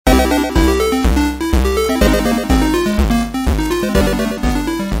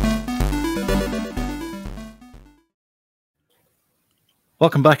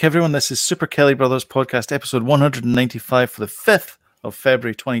Welcome back, everyone. This is Super Kelly Brothers Podcast, episode 195 for the 5th of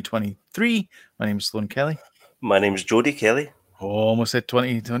February 2023. My name is Sloan Kelly. My name is Jody Kelly. Oh, almost said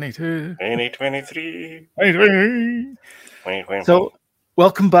 2022. 2023. 2023. So,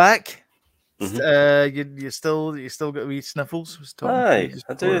 welcome back. You still got wee sniffles? Aye,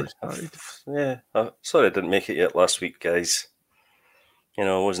 I do. Sorry I didn't make it yet last week, guys. You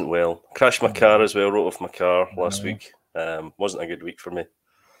know, I wasn't well. Crashed my car as well, wrote off my car last week. Wasn't a good week for me.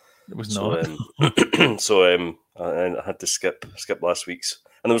 It was not. I had to skip last week's.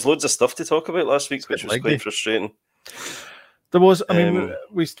 And there was loads of stuff to talk about last week, which was quite frustrating. There was. I mean,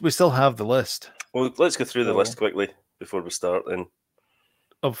 we still have the list. Well, let's go through the list quickly before we start then.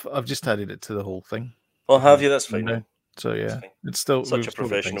 I've just added it to the whole thing. Oh, have you? That's fine. No. So, yeah. It's still... Such a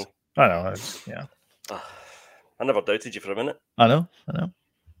professional. I know. Yeah. I never doubted you for a minute. I know.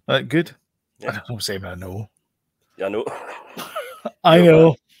 Good. Yeah. I don't say I know. Yeah, I know. I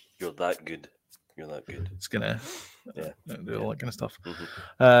know. You're that good. It's gonna do all that kind of stuff.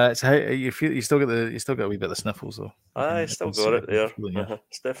 Mm-hmm. So how you feel? You still got a wee bit of sniffles though. I still got it there.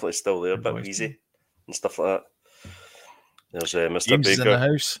 It's definitely still there, a bit wheezy and stuff like that. There's Mr. James Baker is in the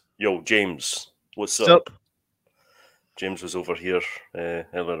house. Yo, James, what's up? James was over here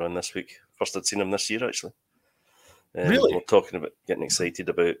earlier on this week. First I'd seen him this year, actually. Really? We're talking about getting excited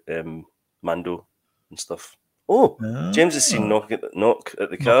about Mando and stuff. Oh, James has seen Knock at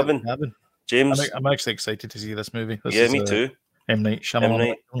the Cabin. James, I'm actually excited to see this movie. Me too. M. Night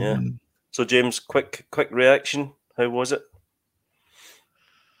Shyamalan. Yeah. So, James, quick reaction. How was it?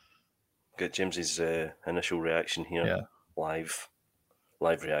 Get James's initial reaction here. Yeah. Live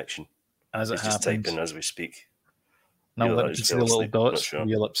reaction. As it He's happens. just typing as we speak. Now that you can see the little dots, the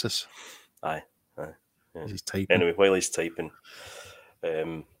ellipsis. Aye. Yeah. He's typing. Anyway, while he's typing,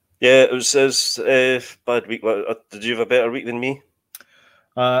 it was a bad week. Did you have a better week than me?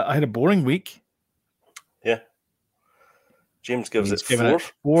 I had a boring week. Yeah. James gives it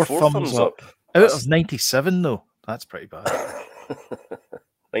four thumbs up. Out of 97, though. That's pretty bad.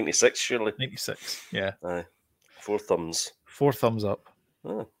 96, surely. 96, yeah. Aye. 4 thumbs. 4 thumbs up.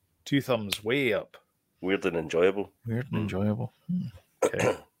 Oh. 2 thumbs way up. Weird and enjoyable.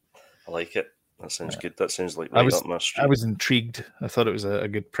 Okay. I like it. That sounds good. That sounds like right up my street. I was intrigued. I thought it was a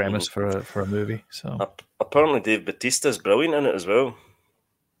good premise for a movie. So apparently Dave Bautista's brilliant in it as well.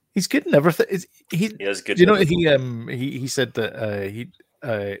 He's good in everything. He is good. You know, he said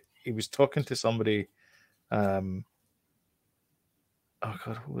that he was talking to somebody. Oh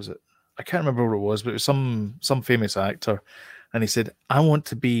God, what was it? I can't remember what it was, but it was some famous actor, and he said, "I want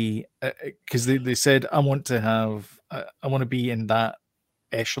to be," because they said, "I want to be in that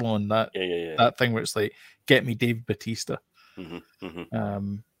echelon, that thing where it's like, get me Dave Bautista."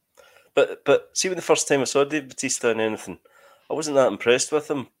 But see, when the first time I saw Dave Bautista in anything, I wasn't that impressed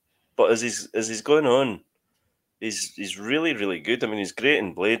with him. But as he's going on, he's really, really good. I mean, he's great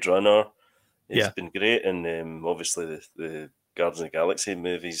in Blade Runner. He's been great in obviously the Guardians of the Galaxy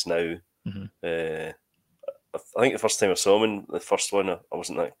movies now. I think the first time I saw him in the first one, I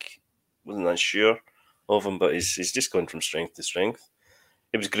wasn't that sure of him, but he's just going from strength to strength.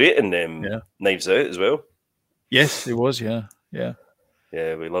 He was great in Knives Out as well. Yes, he was. Yeah. Yeah,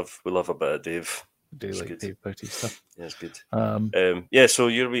 we love a bit of Dave. Dave Bautista. Yeah, it's good. So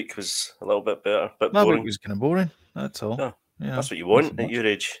your week was a little bit better, but my boring. week was kind of boring. That's all. Yeah, that's what you want at your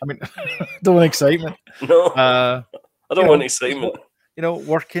age. I mean, don't want excitement. No, I don't want excitement. You know,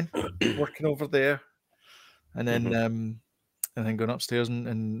 working over there, and then going upstairs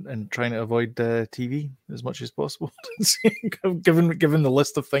and trying to avoid TV as much as possible. given the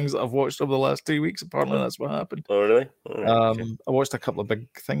list of things that I've watched over the last 2 weeks, apparently that's what happened. Oh, really? Okay. I watched a couple of big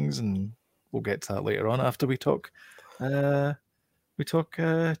things, and we'll get to that later on after we talk. Tea.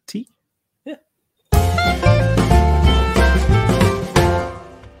 Yeah.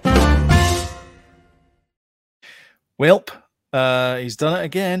 Welp, he's done it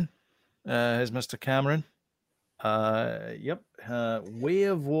again. Here's Mr. Cameron. Way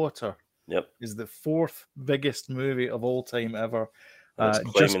of Water. Yep. Is the 4th biggest movie of all time ever.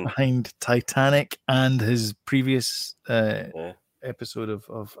 Just behind Titanic and his previous episode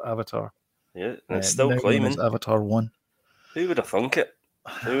of Avatar. Yeah, and it's still climbing. Avatar 1. Who would have thunk it?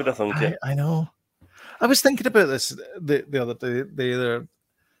 I know. I was thinking about this the other day.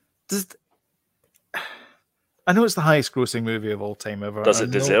 I know it's the highest grossing movie of all time ever. Does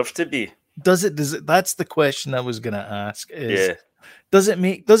it deserve to be? Does it? That's the question I was going to ask. Does it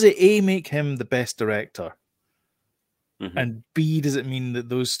make him the best director? And B, does it mean that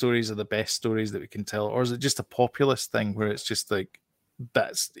those stories are the best stories that we can tell, or is it just a populist thing where it's just like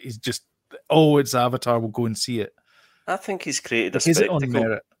it's Avatar, we'll go and see it? I think he's created a Like, is it on spectacle.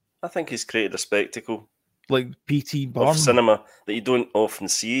 merit? I think he's created a spectacle Like P.T. of Barnum? cinema that you don't often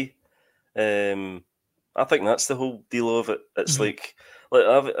see. I think that's the whole deal of it. It's Mhm. like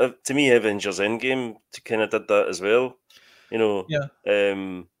to me, Avengers Endgame kind of did that as well. You know, Yeah.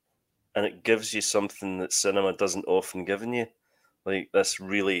 and it gives you something that cinema doesn't often give you, like this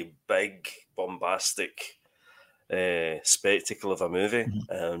really big, bombastic spectacle of a movie,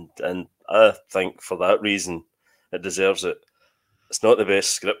 Mhm. and I think for that reason it deserves it. It's not the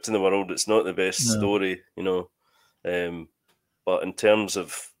best script in the world. It's not the best No. story, but in terms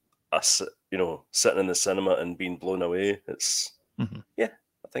of us, sitting in the cinema and being blown away, it's Mhm. yeah.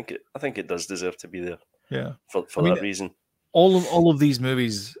 I think it does deserve to be there Yeah. for I mean, that reason. all of these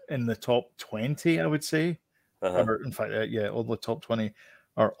movies in the top 20, I would say, Uh-huh. or in fact, yeah, all the top 20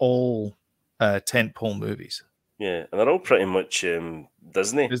 are all tentpole movies. Yeah, and they're all pretty much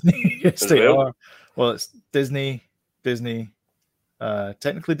Disney Disney, yes, as they well. are. Well, it's Disney,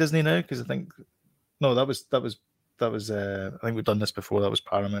 technically Disney now, because I think no, that was I think we've done this before. That was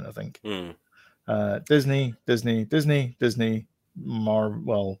Paramount, I think. Mm. Disney,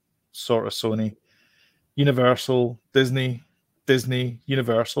 well, sort of Sony, Universal, Disney,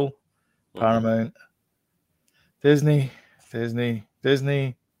 Universal, Paramount, Disney,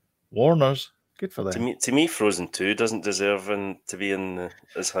 Warner's. Good for them. To me, Frozen 2 doesn't deserve to be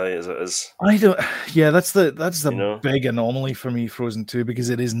as high as it is. I don't. Yeah, that's the You know, big anomaly for me, Frozen 2, because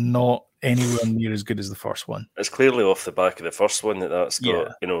it is not anywhere near as good as the first one. it's clearly off the back of the first one that's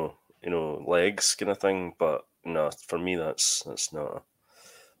got Yeah. legs kind of thing. But no, for me, that's not.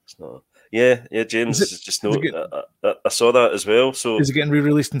 It's not. Yeah, James Is it? is just Is it no. good? I saw that as well. So Is it getting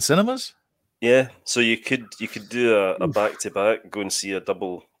re-released in cinemas? yeah, so you could do a back to back, go and see a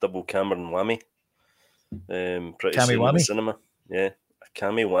double Cameron whammy. Pretty Cammy soon in the Whammy. cinema. Yeah, a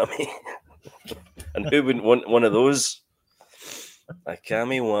Cammy whammy. And who wouldn't want one of those? A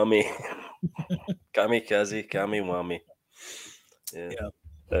Cammy whammy. Kamikaze, Cammy whammy.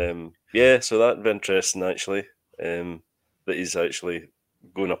 Yeah. So that'd be interesting actually. That he's actually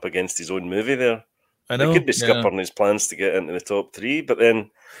going up against his own movie there. I It know. could be Yeah. scuppering his plans to get into the top 3, but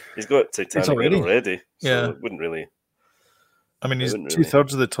then he's got Titanic there already. So Yeah. it wouldn't really. I mean, he's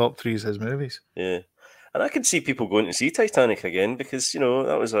 2/3 of the top 3 is his movies. Yeah. And I could see people going to see Titanic again because,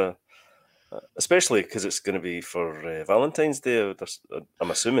 that was especially because it's going to be for Valentine's Day,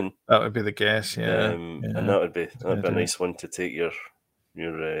 I'm assuming. That would be the guess, yeah. And that would be a nice one to take your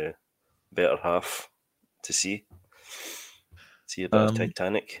better half to see. See a bit of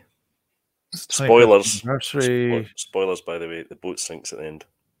Titanic. Spoilers. Spoilers, by the way. The boat sinks at the end.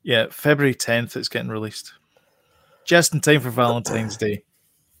 Yeah, February 10th it's getting released. Just in time for Valentine's Day.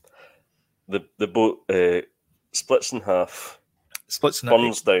 The boat splits in half.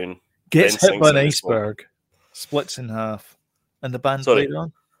 Burns down. Gets hit by an iceberg. Splits in half. And the band played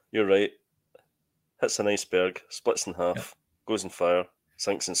on. You're right. Hits an iceberg. Splits in half. Goes in fire.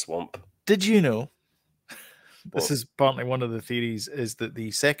 Sinks in swamp. Did you know? This is partly one of the theories, is that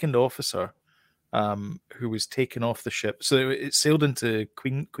the second officer who was taken off the ship, so it sailed into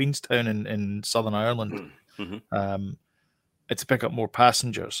Queenstown in Southern Ireland to pick up more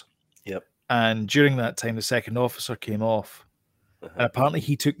passengers. Yep. And during that time, the second officer came off. And apparently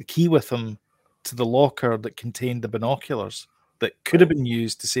he took the key with him to the locker that contained the binoculars that could have been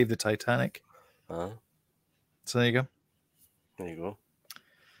used to save the Titanic. So there you go. There you go.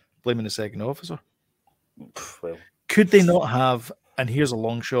 Blaming the second officer. Well, could they not have, and here's a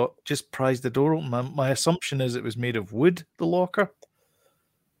long shot, just prized the door open? My assumption is it was made of wood, the locker.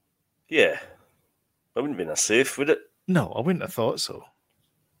 Yeah. That wouldn't have been a safe, would it? No, I wouldn't have thought so.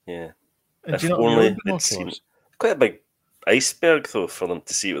 Yeah. And if only it seemed quite a big iceberg, though, for them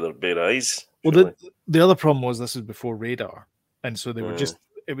to see with their bare eyes. Well, the other problem was this was before radar. And so they were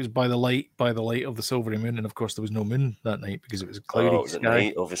it was by the light of the silvery moon. And of course, there was no moon that night because it was a cloudy it was at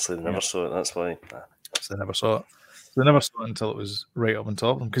night. Obviously, they never saw it. That's why. So they never saw it. So they never saw it until it was right up on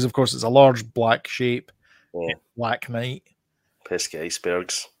top of them. Because, of course, it's a large black shape. Yeah. Black night. Pesky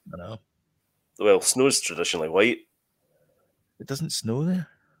icebergs. I know. Well, snow's traditionally white. It doesn't snow there.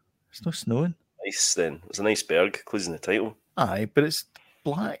 There's no snowing. Ice, then. It's an iceberg, clues in the title. Aye, but it's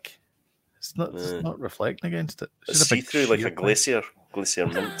black. It's not reflecting against it. It's see-through like a glacier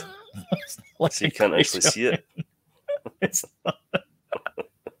mint. Like so you can't actually see it. It's not.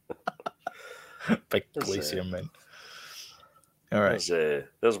 Big glacier mint. All right.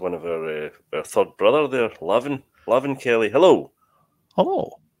 There's one of our third brother there, Lavin Kelly. Hello.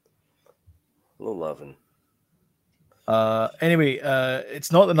 Hello, Lavin. Anyway,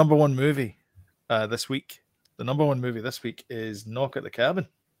 it's not the number one movie this week. The number one movie this week is Knock at the Cabin.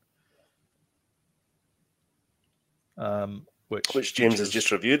 which James has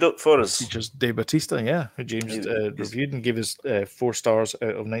just reviewed up for us. Features Dave Bautista, yeah, who James reviewed and gave us 4 stars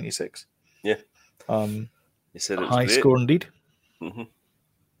out of 96. Yeah. He said it was high great. score indeed. Mm-hmm.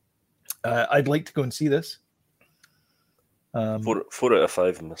 I'd like to go and see this. 4 out of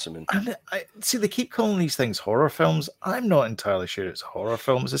 5, I'm assuming. And I see they keep calling these things horror films. I'm not entirely sure it's a horror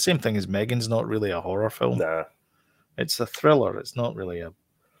film. It's the same thing as Megan's not really a horror film. Nah. It's a thriller. It's not really a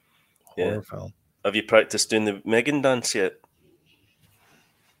horror film. Have you practiced doing the Megan dance yet?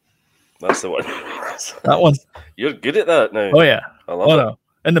 That's the one. That one. You're good at that now. Oh yeah. I love it. No.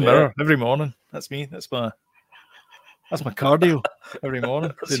 In the mirror every morning. That's me. That's my cardio every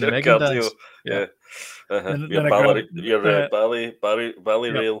morning. That's doing the your Megan cardio. dance. Yeah. Then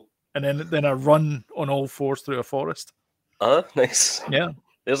Ballet rail. And then I run on all 4s through a forest. Nice. Yeah.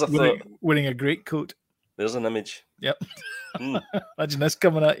 There's a thought. Wearing a great coat. There's an image. Yep. Imagine this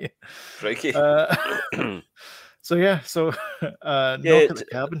coming at you. Crikey. So Knock at the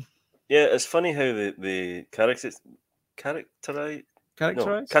Cabin. Yeah, it's funny how the categorize.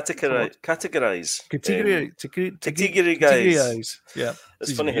 Yeah,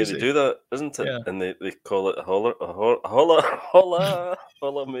 it's funny how they do that, isn't it? Yeah. And they call it a horror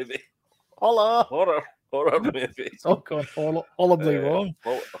movie. Horror movie. It's all gone horribly wrong.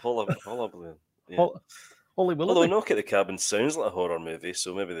 Horribly. Yeah. Holy Although Knock at the Cabin sounds like a horror movie,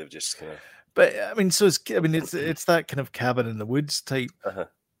 so maybe they've just kind of. But I mean, it's that kind of cabin in the woods type.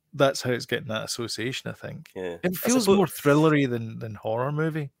 That's how it's getting that association, I think. Yeah. It feels more thrillery than horror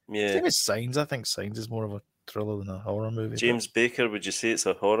movie. Yeah. Same as Signs. I think Signs is more of a thriller than a horror movie. James Baker, would you say it's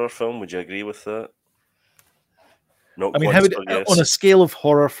a horror film? Would you agree with that? I mean, on a scale of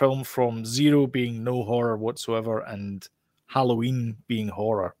horror film from 0 being no horror whatsoever and Halloween being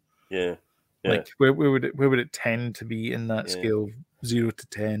horror. Yeah. Like where would it tend to be in that scale of 0 to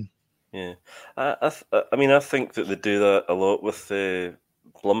 10? Yeah. I mean, I think that they do that a lot with the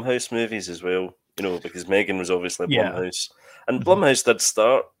Blumhouse movies as well, because Megan was obviously Blumhouse. And Blumhouse did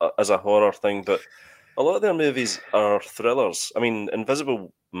start as a horror thing, but a lot of their movies are thrillers. I mean,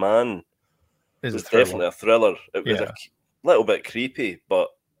 Invisible Man was definitely a thriller. It was a little bit creepy, but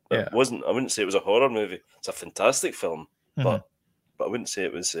it wasn't. I wouldn't say it was a horror movie. It's a fantastic film, but I wouldn't say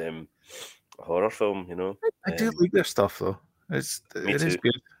it was a horror film, I do like their stuff, though. It is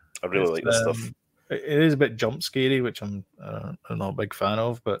good. I really like this stuff. It is a bit jump scary, which I'm not a big fan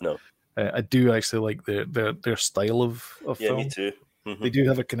of, but no. I do actually like their style of film. Yeah, me too. They do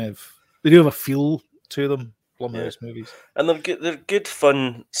have a feel to them, Blumhouse movies, and they're good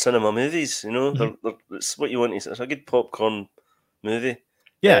fun cinema movies. It's what you want. It's a good popcorn movie.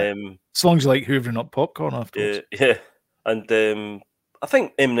 Yeah, as long as you like hoovering up popcorn afterwards. Yeah, and I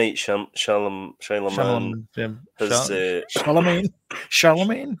think M. Night Shyamalan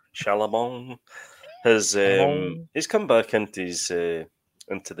has he's come back into his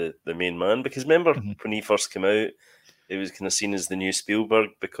into the main man, because remember when he first came out, he was kind of seen as the new Spielberg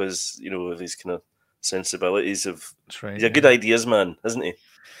because of his kind of sensibilities of he's a good ideas man, isn't he?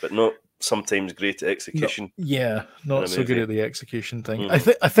 But not sometimes great at execution. Not so good at the execution thing. I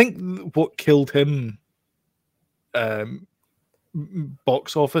think what killed him,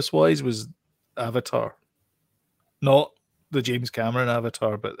 box office wise, was Avatar, not the James Cameron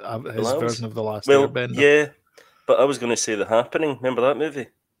Avatar, but his version of The Last Airbender. Yeah, but I was going to say The Happening. Remember that movie?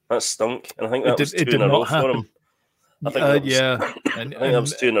 That stunk, and I think that was 2 in a row for him. I think that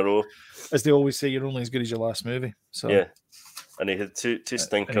was 2 in a row. As they always say, you're only as good as your last movie. So yeah, and he had two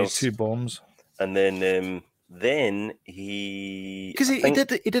stinkers, 2 bombs, and then he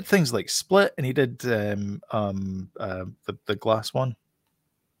did things like Split, and he did the Glass one.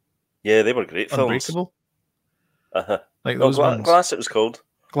 Yeah, they were great films. Unbreakable. Like those ones. Glass, it was called.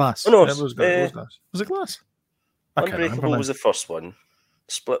 Glass. Oh no, it was Glass. Was it Glass? Unbreakable was the first one.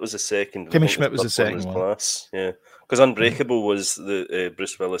 Split was the second. Kimmy Schmidt was the second one. Glass, yeah, because Unbreakable was the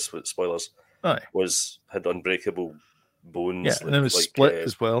Bruce Willis. With spoilers, had Unbreakable bones. Yeah, and it was Split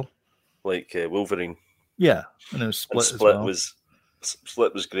as well, like Wolverine. Yeah, and it was Split as well.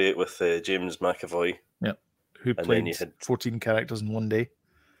 Split was great with James McAvoy. Yeah, who played 14 characters in one day.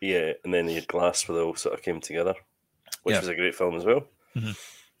 Yeah, and then he had Glass, where they all sort of came together, which was a great film as well.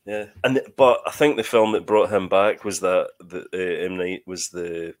 Yeah, but I think the film that brought him back was that M. Night was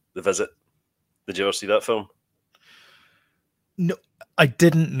the Visit. Did you ever see that film? No, I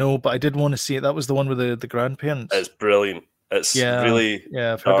didn't know, but I did want to see it. That was the one with the grandparents. It's brilliant. It's really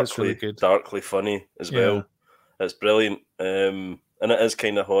I've heard it's really good, darkly funny as well. It's brilliant, and it is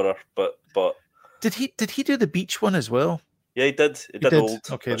kind of horror. But did he do the beach one as well? Yeah, he did. He did Old.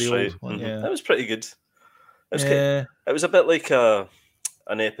 Okay, the old one. Yeah, that was pretty good. It was a bit like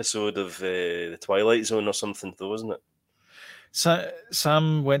an episode of the Twilight Zone or something, though, wasn't it?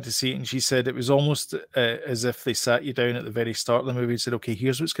 Sam went to see it, and she said it was almost as if they sat you down at the very start of the movie and said, "Okay,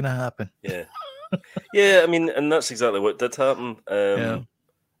 here's what's going to happen." Yeah, yeah. I mean, and that's exactly what did happen. Yeah.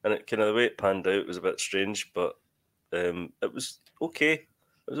 And it kind of the way it panned out was a bit strange, but it was okay. It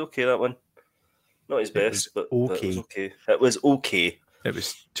was okay, that one. Not his best, but it was okay. It was okay. It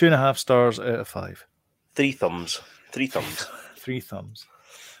was 2.5 stars out of 5. 3 thumbs. 3 thumbs. 3 thumbs.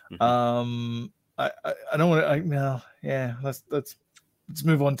 Mm-hmm. I don't want to. Yeah. Let's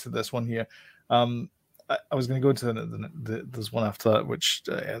move on to this one here. I was going to go into there's one after that, which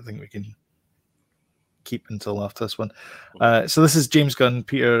I think we can keep until after this one. So this is James Gunn,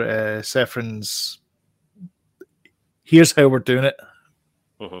 Peter Safran's here's how we're doing it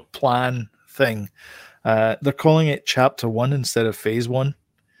plan thing. They're calling it Chapter 1 instead of Phase 1.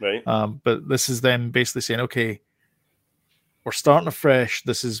 Right. But this is them basically saying, okay, we're starting afresh.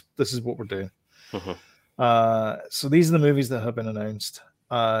 This is what we're doing. So these are the movies that have been announced.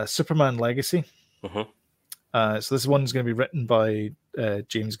 Superman Legacy. So this one's going to be written by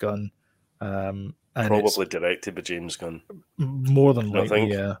James Gunn. And probably directed by James Gunn. More than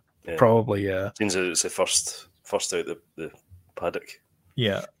likely, yeah. Probably, yeah. Seems that it's the first out the paddock.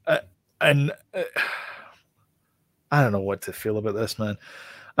 Yeah. And I don't know what to feel about this, man.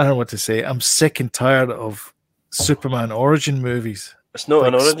 I don't know what to say. I'm sick and tired of Superman origin movies. It's not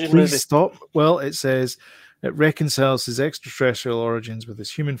an origin movie. Stop. Well, it says it reconciles his extraterrestrial origins with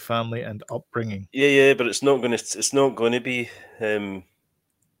his human family and upbringing. Yeah, but it's not going to be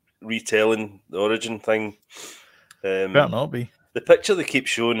retelling the origin thing. Better not be. The picture they keep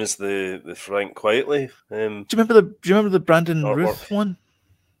showing is the Frank Quietly. Do you remember the Brandon artwork. Ruth one?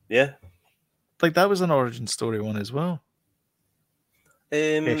 Yeah, like that was an origin story one as well.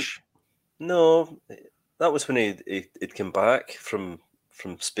 Ish. No, that was when he'd come back from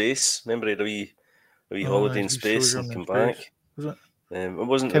space. Remember, he had a wee holiday in space and come back. Was it? It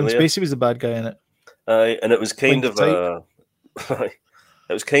wasn't. Kevin really Spacey was the bad guy in it. And it was kind of a.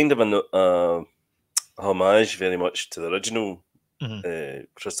 It was kind of a homage, very much, to the original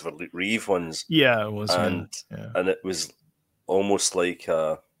Christopher Reeve ones. Yeah, it was, and it was almost like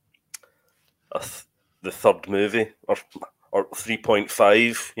the third movie or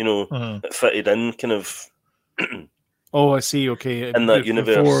 3.5. You know, it fitted in kind of. Oh, I see. Okay, in that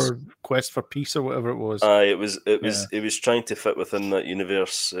universe, Quest for Peace or whatever it was. It was trying to fit within that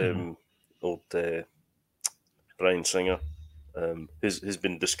universe. Old Bryan Singer, who's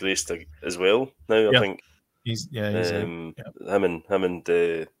been disgraced as well now. I think he's him and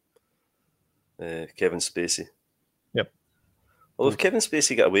Kevin Spacey. Yep. Although if Kevin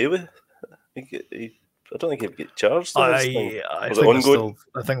Spacey got away with, I don't think he'd get charged. I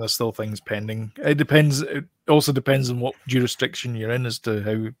think there's still things pending. It depends. It also depends on what jurisdiction you're in as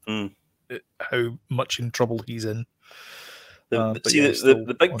to how much in trouble he's in.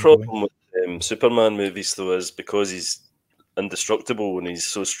 The big problem with Superman movies, though, is because he's indestructible and he's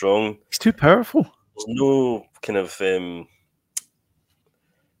so strong. He's too powerful. There's no kind of.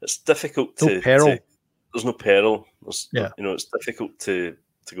 It's difficult to. Peril. There's no peril. It's difficult to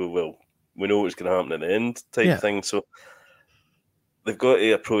go, well, we know what's going to happen at the end type thing. So they've got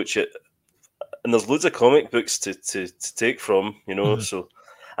to approach it. And there's loads of comic books to take from, so.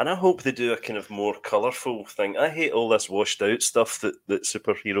 And I hope they do a kind of more colourful thing. I hate all this washed out stuff that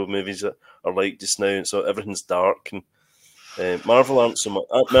superhero movies are like just now. And so everything's dark, and Marvel aren't so much.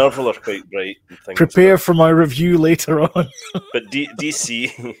 Marvel are quite bright and things. Prepare for my review later on. But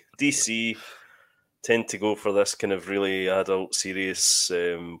DC tend to go for this kind of really adult, serious,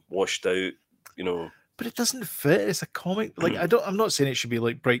 washed out, But it doesn't fit. It's a comic. Like I'm not saying it should be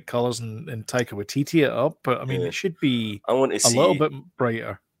like bright colours and Taika Waititi it up, but I mean it should be little bit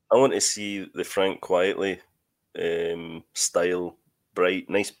brighter. I want to see the Frank Quietly style,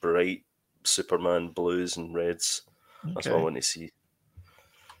 nice bright Superman blues and reds. Okay. That's what I want to see.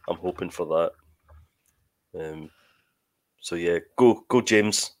 I'm hoping for that. So yeah, go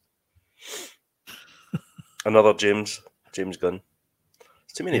James. Another James Gunn.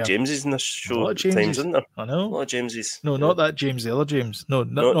 There's too many Jameses in this show at times, isn't there? I know. A lot of Jameses. No, not that James, the other James. No,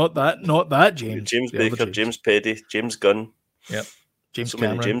 not that James. James Baker, James Peddy, James Gunn. Yep. James so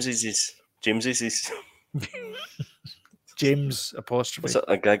Cameron. Many Jameses. James apostrophe. What's that?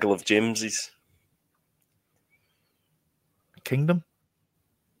 A gaggle of Jameses. Kingdom?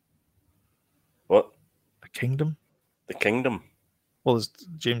 What? The Kingdom? The Kingdom. Well, there's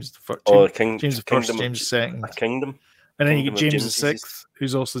James the first. James the first, James the second. A kingdom. And then you get James the sixth,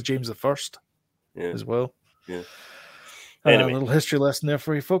 who's also James the first as well. Yeah. Anyway. A little history lesson there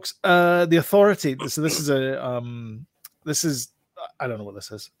for you folks. The Authority. So this is I don't know what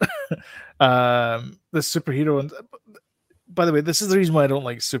this is. This superhero, and by the way, this is the reason why I don't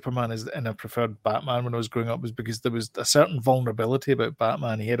like Superman and I preferred Batman when I was growing up, was because there was a certain vulnerability about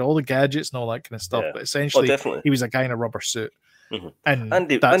Batman. He had all the gadgets and all that kind of stuff, Yeah. but essentially definitely. he was a guy in a rubber suit. Mm-hmm.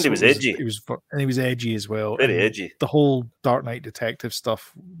 And he was edgy. He was edgy as well. Very and edgy. The whole Dark Knight detective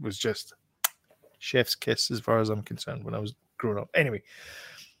stuff was just chef's kiss as far as I'm concerned when I was growing up. Anyway,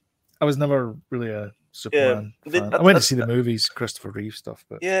 I was never really a Superman fan. I went to see the movies, Christopher Reeve stuff.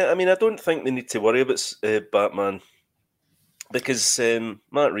 But yeah, I mean, I don't think they need to worry about Batman because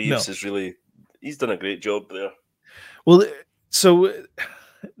Matt Reeves is he's done a great job there. Well, so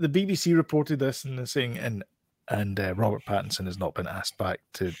the BBC reported this and they're saying, and Robert Pattinson has not been asked back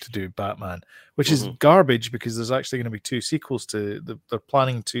to do Batman, which is garbage because there's actually going to be 2 sequels they're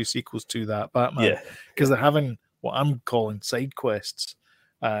planning 2 sequels to that Batman because they're having what I'm calling side quests.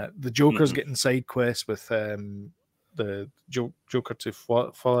 The Joker's getting side quests with the Joker to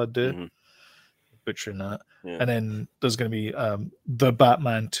Faladu, butchering that. Yeah. And then there's going to be the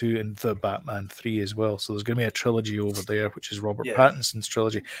Batman 2 and the Batman 3 as well. So there's going to be a trilogy over there, which is Robert Pattinson's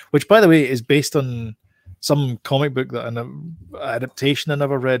trilogy, which, by the way, is based on some comic book adaptation I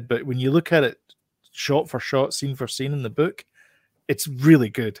never read. But when you look at it shot for shot, scene for scene in the book, it's really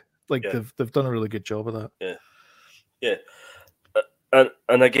good. Like they've done a really good job of that. Yeah.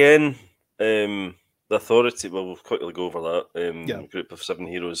 And again, the Authority, well, we'll quickly go over that. Group of 7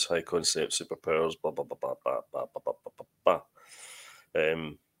 heroes, high concept, superpowers, blah, blah, blah, blah, blah, blah, blah, blah,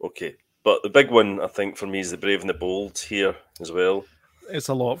 blah. Okay. But the big one, I think, for me is the Brave and the Bold here as well. It's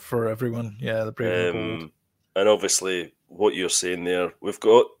a lot for everyone. Yeah, the Brave and the Bold. And obviously, what you're saying there, we've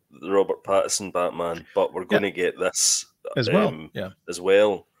got the Robert Pattinson Batman, but we're going to get this as well. As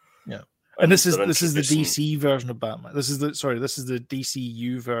well. Yeah. And this is the DC version of Batman. This is the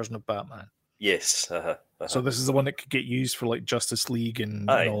DCU version of Batman. Yes. So this is the one that could get used for like Justice League and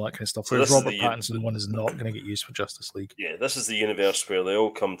all that kind of stuff. So whereas Robert Pattinson one is not going to get used for Justice League. Yeah, this is the universe where they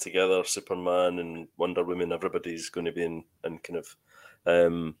all come together. Superman and Wonder Woman, everybody's going to be in kind of,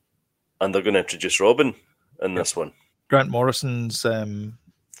 and they're going to introduce Robin in this one. Grant Morrison's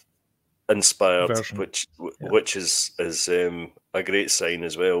inspired version. which is a great sign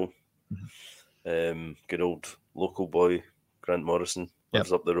as well. Good old local boy Grant Morrison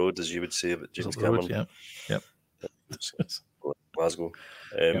lives up the road, as you would say, but James Cameron. Glasgow.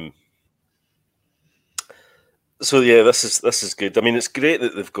 So this is good. I mean, it's great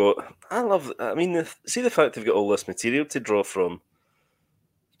that they've got. See the fact they've got all this material to draw from.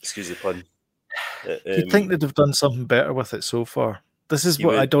 Excuse the pun. You'd think that they've done something better with it so far. This is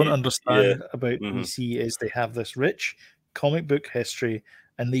what I don't understand about DC is they have this rich comic book history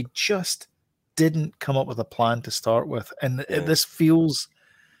and they just didn't come up with a plan to start with. And this feels,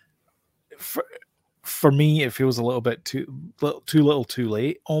 for me, it feels a little bit too little too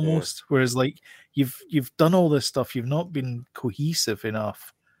late almost. Yeah. Whereas like you've done all this stuff, you've not been cohesive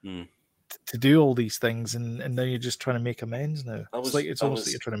enough to do all these things, and now you're just trying to make amends now. It's almost like you're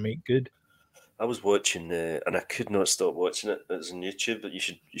trying to make good. I was watching, and I could not stop watching it. It's on YouTube, but you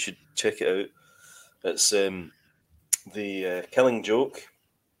should check it out. It's the Killing Joke,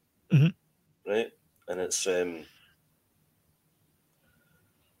 right? And it's the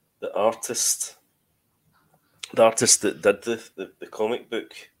artist that did the comic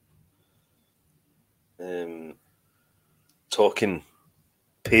book, talking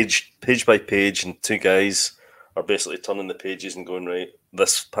page by page, and 2 guys are basically turning the pages and going, right,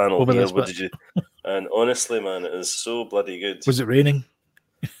 this panel here, what did you... And honestly, man, it is so bloody good. Was it raining?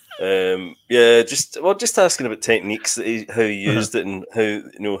 Just asking about techniques, how he used it, and how,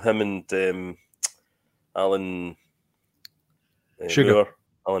 him and Alan Moore,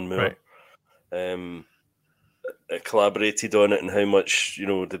 right. Collaborated on it, and how much,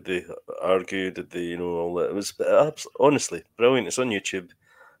 did they argue, did they, all that. It was honestly brilliant. It's on YouTube.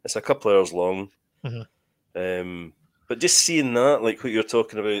 It's a couple hours long. But just seeing that, like what you're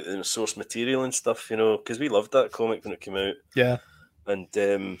talking about, the source material and stuff, because we loved that comic when it came out. Yeah. And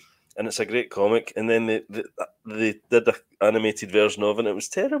it's a great comic. And then they did an animated version of it, and it was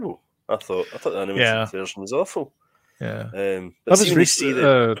terrible. I thought the animated version was awful. Yeah. But that was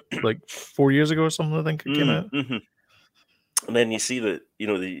recent, like 4 years ago or something, I think it came out. And then you see that,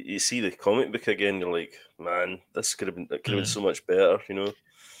 you see the comic book again, you're like, man, this could have been so much better, You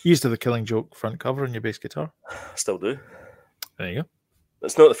used to have the Killing Joke front cover on your bass guitar. I still do. There you go.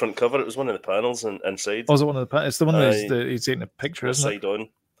 It's not the front cover, it was one of the panels inside. Oh, was it one of the panels? It's the one that he's taking a picture, isn't it? On.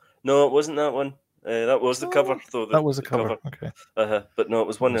 No, it wasn't that one. That was the cover, though. That was the cover. Okay. But no, it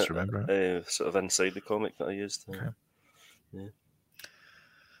was one that sort of inside the comic that I used. Okay. Yeah.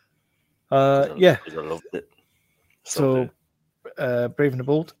 Yeah. I loved it. So Brave and the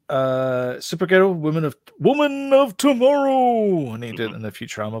Bold. Supergirl, Woman of Tomorrow. I need it in the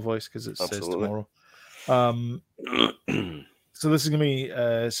Futurama voice because it says tomorrow. So this is going to be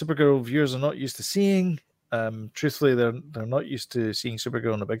Supergirl viewers are not used to seeing. Truthfully, they're not used to seeing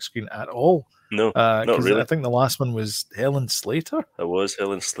Supergirl on the big screen at all. No, not really. I think the last one was Helen Slater. It was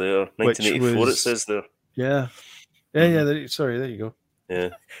Helen Slater, 1984. It says there. Yeah. Sorry, there you go.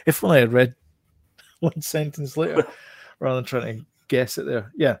 Yeah. If only I had read one sentence later rather than trying to guess it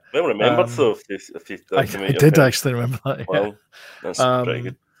there. Yeah. Well, remember though, if you I did actually remember that. Well, yeah. That's pretty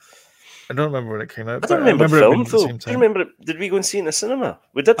good. I don't remember when it came out. I don't remember the film though. Do you remember it? Did we go and see it in the cinema?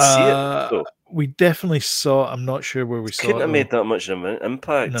 We did see it though. We definitely saw it. I'm not sure where we saw it. Couldn't have made that much of an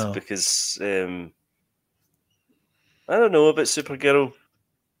impact because I don't know about Supergirl.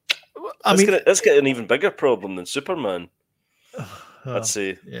 I mean, it's got an even bigger problem than Superman. I'd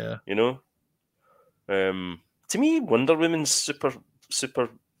say. Yeah. You know? To me, Wonder Woman's super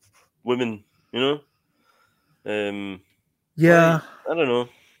woman, you know? Yeah. I don't know.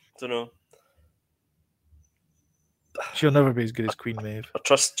 She'll never be as good as Queen Maeve. I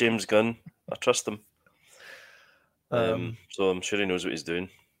trust James Gunn. I trust him. So I'm sure he knows what he's doing.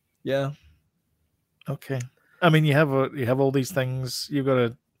 Yeah. Okay. I mean, you have all these things. You've got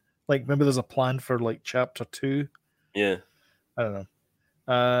to maybe there's a plan for chapter 2. Yeah. I don't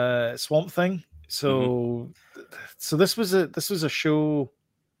know. Swamp Thing. So so this was a show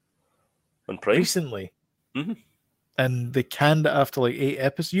on Prime recently. Mm-hmm. And they canned it after 8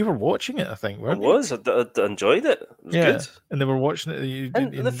 episodes. You were watching it, I think, weren't you? I was. I enjoyed it. It was good. And they were watching it.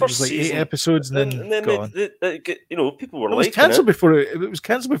 And the first season, 8 episodes, and then gone. People were it was cancelled before it was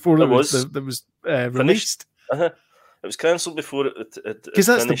cancelled before it was released. It was cancelled before it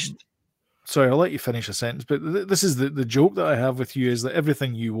finished. Sorry, I'll let you finish a sentence, but this is the joke that I have with you is that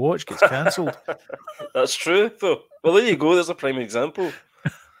everything you watch gets cancelled. That's true, though. Well, there you go. There's a prime example.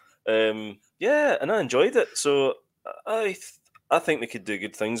 Yeah, and I enjoyed it. So I think they could do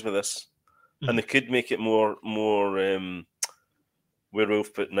good things with this, and they could make it more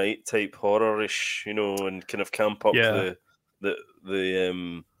Werewolf at Night type horror-ish, and kind of camp up the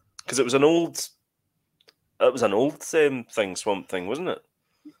because it was an old thing, Swamp Thing, wasn't it?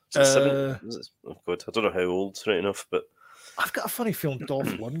 Oh God, I don't know how old, right enough, but I've got a funny feeling Dolph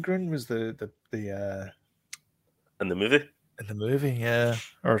Lundgren was the in the movie. In the movie, yeah,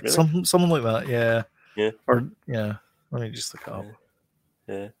 or really? something like that, yeah. Or yeah. Let me just look it up.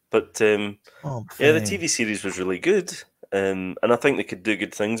 Yeah, but the TV series was really good, and I think they could do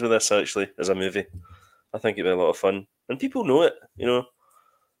good things with this actually as a movie. I think it'd be a lot of fun, and people know it.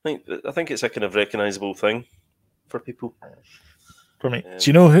 I think it's a kind of recognisable thing for people. For me, do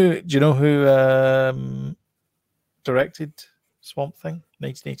you know who directed Swamp Thing,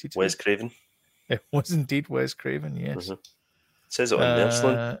 1982? Wes Craven. It was indeed Wes Craven. Yes. It says it on there,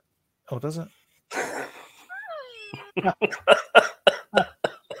 Sloan. Oh, does it?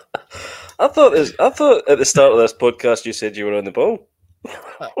 I thought at the start of this podcast you said you were on the ball.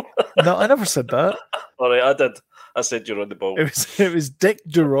 No, I never said that. All right, I did. I said you're on the ball. It was Dick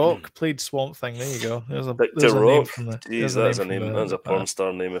Durock played Swamp Thing. There you go. Dick Durock. Jeez, that's a name. That's a porn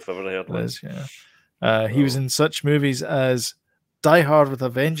star name if I've ever heard one. Yeah. He was in such movies as Die Hard with a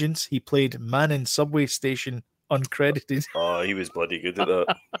Vengeance. He played Man in Subway Station, uncredited. Oh, he was bloody good at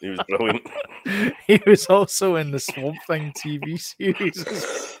that. He was brilliant. He was also in the Swamp Thing TV series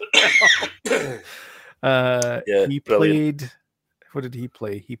as well. He played. What did he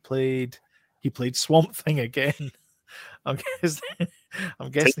play? He played Swamp Thing again. I'm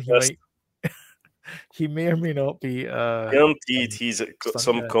guessing he may or may not be. Guaranteed, he's at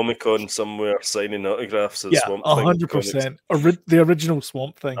some Comic-Con somewhere signing autographs at Swamp Thing. 100%. The original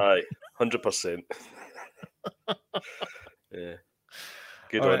Swamp Thing. Aye, 100%. Yeah,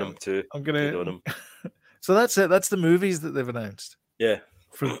 good on him too. Good on him. So that's it. That's the movies that they've announced. Yeah,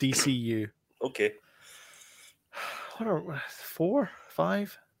 for DCU. Okay. What are 4,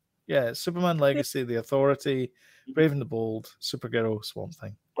 5? Yeah, Superman Legacy, The Authority, Brave and the Bold, Supergirl, Swamp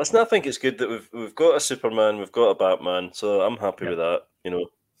Thing. Listen, I think it's good that we've got a Superman, we've got a Batman, so I'm happy with that.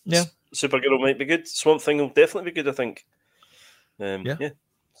 Yeah. Supergirl might be good. Swamp Thing will definitely be good, I think. Yeah.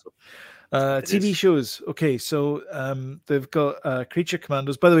 So, TV shows. Okay, so they've got Creature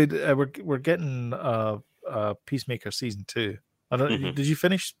Commandos. By the way, we're getting Peacemaker season 2. I don't. Mm-hmm. Did you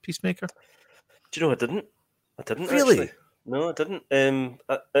finish Peacemaker? Do you know I didn't? I didn't really. Actually. No, I didn't.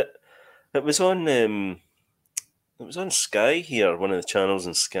 It was on. It was on Sky here, one of the channels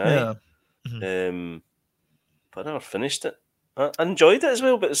in Sky. Yeah. Mm-hmm. But I never finished it. I enjoyed it as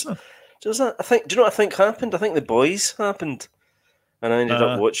well, but it's just I think. Do you know what I think happened? I think The Boys happened, and I ended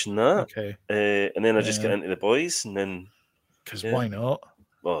up watching that. Okay. And then I just got into The Boys, and then because why not?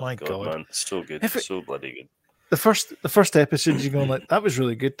 Oh My God, God. man, so good, If it- so bloody good. The first episode, you're going like, that was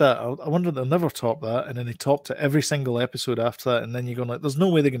really good. That I wonder they'll never top that, and then they topped it every single episode after that, and then you're going like, there's no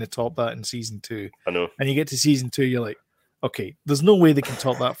way they're going to top that in season 2. I know. And you get to season 2, you're like, okay, there's no way they can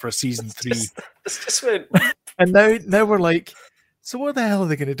top that for a season 3. It's just went. And now we're like, so what the hell are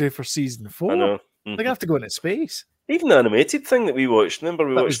they going to do for season 4? I know. They're going to have to go into space. Even the animated thing that we watched. Remember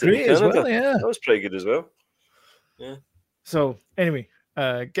we That watched was it in great as Canada. well, yeah. That was pretty good as well. Yeah. So anyway,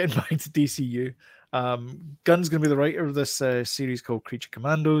 getting back to DCU, Gunn's going to be the writer of this series called Creature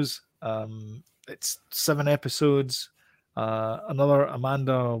Commandos. It's 7 episodes. Another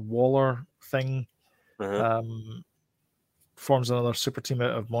Amanda Waller thing. Forms another super team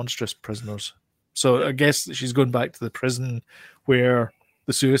out of monstrous prisoners. So I guess she's going back to the prison where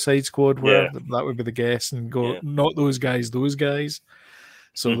the Suicide Squad were. Yeah. That would be the guess, and go, not those guys, those guys.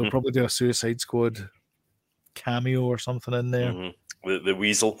 So they'll probably do a Suicide Squad cameo or something in there. The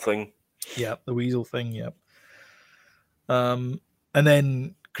weasel thing. Yeah, the weasel thing. Yeah. And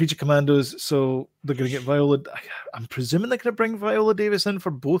then Creature Commandos. So they're going to get Viola. I'm presuming they're going to bring Viola Davis in for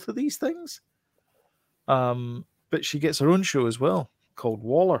both of these things. But she gets her own show as well called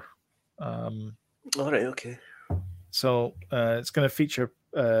Waller. All right. Okay. So it's going to feature.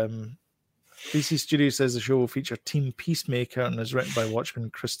 DC Studios says the show will feature Team Peacemaker and is written by Watchmen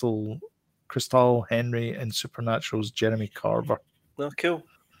Crystal Henry and Supernatural's Jeremy Carver. Oh, cool.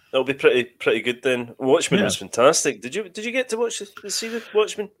 That'll be pretty good then. Watchmen was fantastic. Did you get to watch see the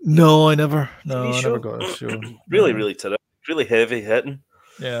Watchmen? No, I never. No, I never got a show. Really terrific. Really heavy hitting.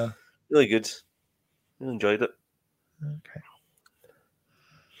 Yeah. Really good. Really enjoyed it.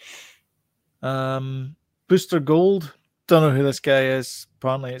 Okay. Booster Gold. Don't know who this guy is.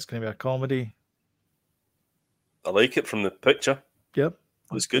 Apparently, it's going to be a comedy. I like it from the picture. Yep,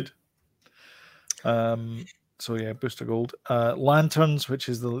 it was good. So yeah, Booster Gold. Lanterns, which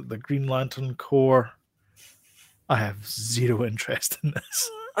is the Green Lantern Corps. I have zero interest in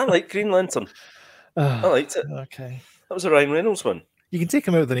this. I like Green Lantern. I liked it. Okay. That was a Ryan Reynolds one. You can take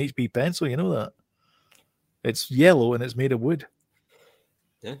him out with an HB pencil, you know that. It's yellow and it's made of wood.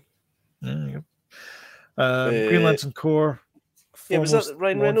 Yeah. There you go. Green Lantern Corps. Yeah, was that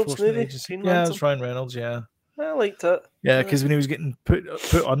Ryan Reynolds movie? Yeah, it's Ryan Reynolds, yeah. I liked it. Yeah, because when he was getting put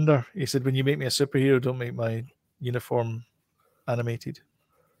under, he said, when you make me a superhero, don't make my uniform animated.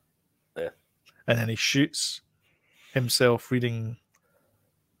 Yeah. And then he shoots himself reading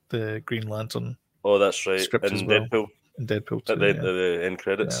the Green Lantern. Oh, that's right. Script as well. Deadpool. In Deadpool too, At the end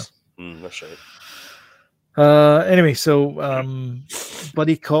credits. Yeah. That's right. Anyway, so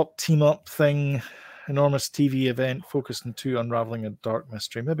buddy cop team up thing, enormous TV event focused on 2 unraveling a dark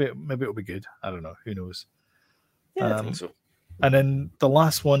mystery. Maybe it'll be good. I don't know. Who knows? Yeah, I think so. And then the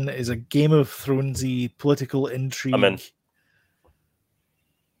last one is a Game of Thronesy political intrigue. I'm in.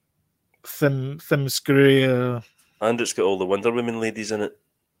 Themyscira. And it's got all the Wonder Woman ladies in it.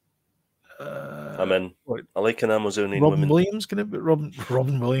 I'm in. What? I like an Amazonian Robin woman. Williams going to be Robin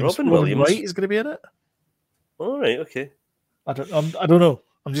Williams. Robin Williams. Wright is going to be in it. All right. Okay. I don't know.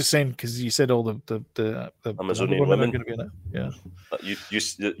 I'm just saying because you said all the Amazonian women are going to be in it. Yeah.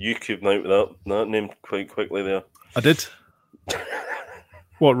 You cubed out with that name quite quickly there. I did.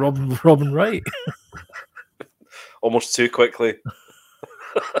 What, Robin Wright? Almost too quickly.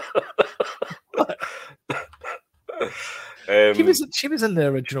 She was in the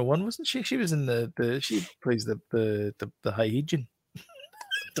original one, wasn't she? She was in she plays the Hygiene.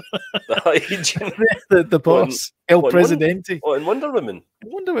 The Hygiene. the boss. El Presidente. In Wonder Woman.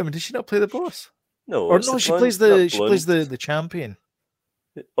 Wonder Woman, did she not play the boss? No. Or no, she plays the champion.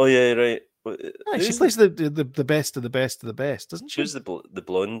 Oh yeah, right. Yeah, she plays the best of the best of the best, doesn't she? Who's the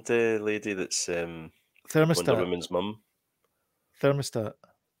blonde lady that's Thermostat. Wonder Woman's mum? Thermostat.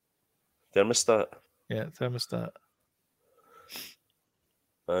 Yeah, Thermostat.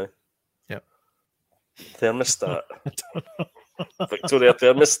 Aye. Yeah. Thermostat. Victoria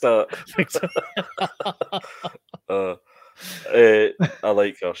Thermostat. I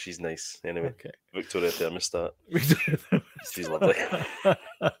like her. She's nice. Anyway, okay. Victoria Thermostat. She's lovely.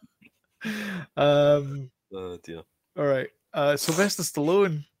 Oh dear. All right. Sylvester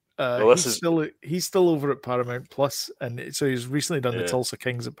Stallone. He's still over at Paramount Plus, and so he's recently done the Tulsa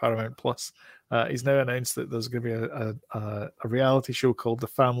Kings at Paramount Plus. He's now announced that there's going to be a reality show called The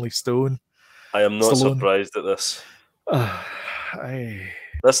Family Stone. I am not surprised at this.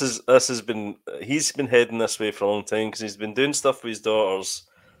 He's been heading this way for a long time because he's been doing stuff with his daughters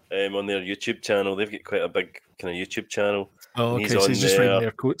on their YouTube channel. They've got quite a big kind of YouTube channel. Oh, okay. So he's just riding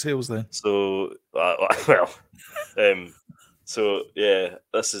their coattails then. So, so yeah,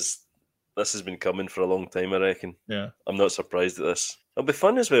 this is This has been coming for a long time, I reckon. Yeah. I'm not surprised at this. It'll be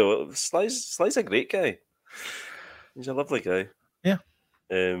fun as well. Sly's a great guy. He's a lovely guy. Yeah.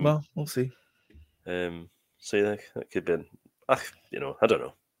 Um, Well, we'll see. So yeah, that could be. I don't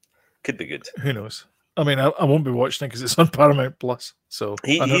know. Could be good. Who knows? I mean, I won't be watching it because it's on Paramount Plus. So I don't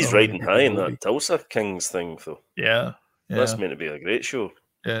he's know how many riding people high in will that be. Tulsa Kings thing, though. Yeah. That's meant to be a great show.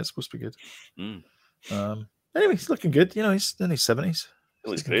 Yeah, it's supposed to be good. Mm. Anyway, he's looking good. You know, he's in his 70s. It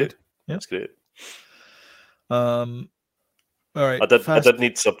looks looking great. good. Yeah. That's great. All right. I did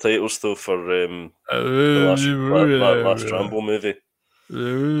need subtitles though for the last Rambo movie.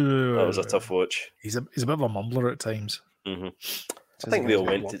 That was a tough watch. He's a bit of a mumbler at times. Mm-hmm. I think we all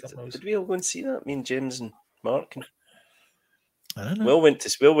went to. Did we all go and see that? Me and James and Mark. I don't know. We all went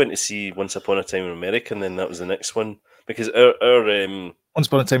to see Once Upon a Time in America, and then that was the next one because our Once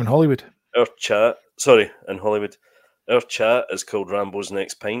Upon a Time in Hollywood. Our chat, sorry, in Hollywood, our chat is called Rambo's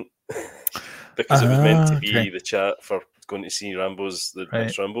Next Pint because it was meant to be the chat for going to see the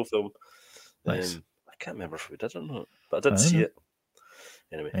next Rambo film. Nice. I can't remember if we did or not, but I did see it.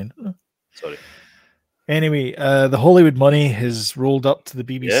 Anyway, sorry. Anyway, the Hollywood money has rolled up to the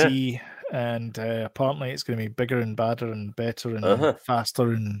BBC, and apparently it's going to be bigger and badder and better and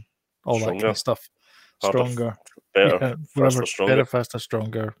faster and all that kind of stuff. Stronger, better, faster, stronger. Better, faster,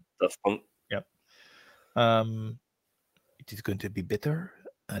 stronger. Daft Punk. Yep. It is going to be better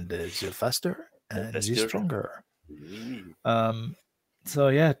and faster and stronger. So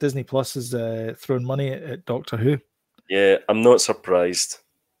yeah, Disney Plus is throwing money at Doctor Who. Yeah, I'm not surprised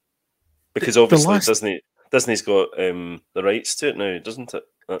because obviously Disney's got the rights to it now, doesn't it?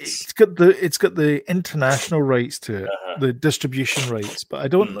 It's got the international rights to it, the distribution rights. But I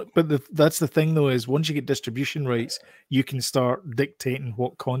don't. But that's the thing though, is once you get distribution rights, you can start dictating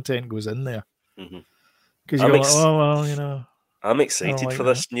what content goes in there. Because you're like, I'm excited for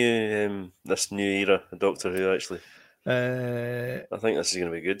this new era of Doctor Who. Actually, I think this is going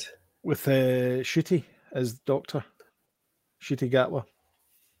to be good with Ncuti as Doctor, Ncuti Gatwa.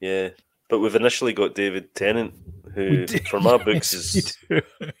 Yeah, but we've initially got David Tennant, who for my books is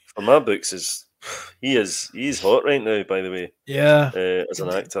he's hot right now. By the way, yeah, as an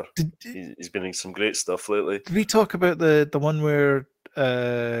actor, he's been in some great stuff lately. Did we talk about the one where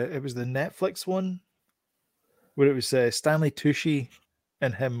it was the Netflix one, where it was Stanley Tucci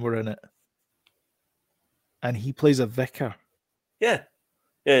and him were in it, and he plays a vicar. Yeah,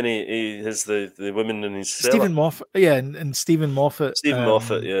 and he has the women in his cellar. Stephen Moffat, and Stephen Moffat.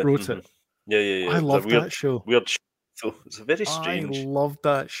 Wrote it. Yeah. I love that show. Weird show. It's very strange. I loved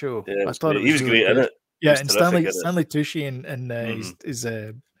that show. Yeah, I thought he was great in it. Yeah, and Stanley Tucci and his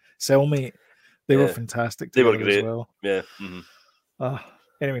cellmate, they were fantastic. They were great as well. Yeah.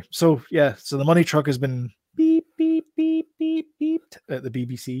 Anyway, so the money truck has been beep beep beep beep beeped at the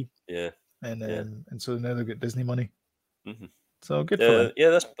BBC. Yeah. And so now they've got Disney money. Mm-hmm. So good for them.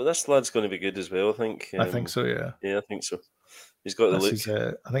 Yeah, this lad's going to be good as well. I think. I think so. Yeah. Yeah, I think so. He's got the look.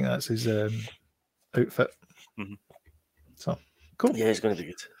 I think that's his outfit. Mm-hmm. So cool. Yeah, he's going to be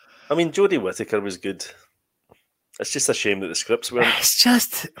good. I mean, Jodie Whittaker was good. It's just a shame that the scripts weren't. It's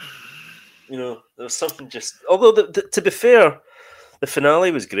just, there was something just. Although, to be fair, the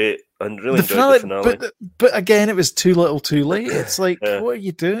finale was great and really enjoyed the finale. But again, it was too little, too late. It's like, what are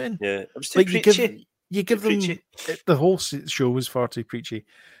you doing? Yeah, it was too preachy. You give them the whole show was far too preachy.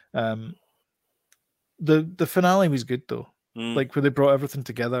 The finale was good though. Like where they brought everything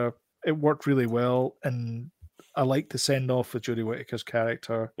together, it worked really well, and I liked the send off with Jodie Whittaker's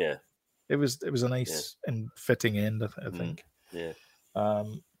character. Yeah, it was a nice and fitting end. I think. Yeah.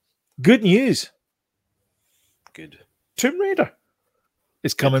 Good news. Good. Tomb Raider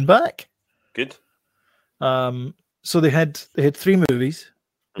is coming back. Good. So they had 3 movies.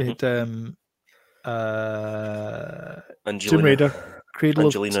 They had Tomb Raider, Cradle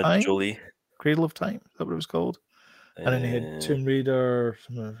of Time. Jolie. Cradle of Time. Is that what it was called? And then they had Tomb Raider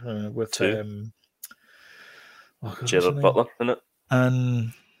with Gerard Butler in it,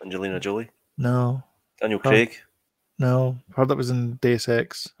 and Angelina Jolie. No. Daniel Craig. No, I heard that was in Deus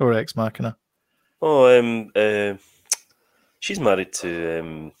Ex or Ex Machina. Oh, she's married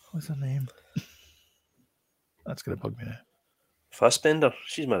to what's her name? That's gonna bug me now. Fassbender.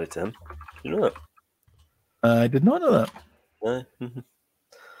 She's married to him. You know that? I did not know that. Mm-hmm.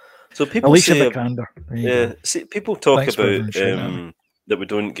 So people Alicia say, Vikander. See, people talk about that we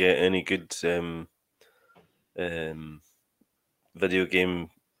don't get any good video game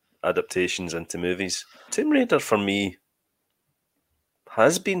adaptations into movies. Tomb Raider for me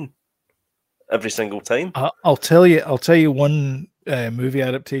has been every single time. I'll tell you one movie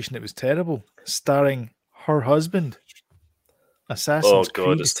adaptation that was terrible, starring her husband. Assassin's God,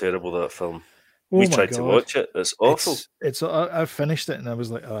 Creed. it's terrible, that film. Oh We my tried to God. watch it. It's awful. I finished it and I was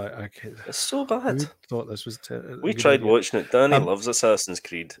like, oh, okay. It's so Who bad. thought this was a We good tried idea? watching it. Danny loves Assassin's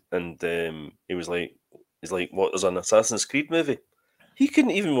Creed, and he's like, "What? There's an Assassin's Creed movie?" He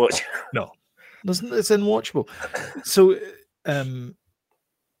couldn't even watch it. No, it's unwatchable. So,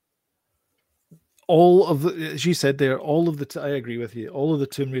 all of the, as you said there, all of the, I agree with you. All of the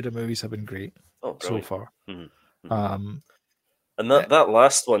Tomb Raider movies have been great so far. Mm-hmm. And that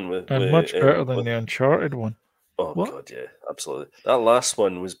last one and much better than the Uncharted one. Oh God, yeah, absolutely. That last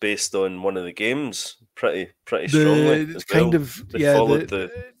one was based on one of the games, pretty strongly. It's kind of followed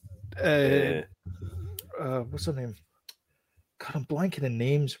what's her name? God, I'm blanking in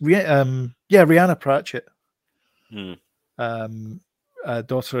names. Rhianna Pratchett,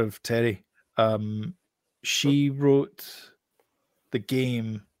 daughter of Terry. She wrote the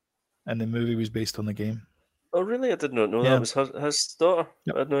game, and the movie was based on the game. Oh, really? I did not know that was his daughter.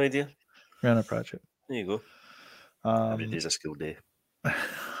 Yep. I had no idea. Rhianna Pratchett. There you go. Every day's a school day.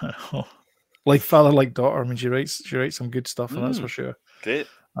 Like father, like daughter. I mean, she writes some good stuff, and that's for sure. Great.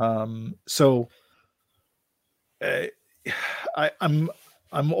 So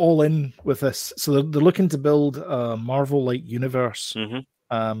I'm all in with this. So they're looking to build a Marvel-like universe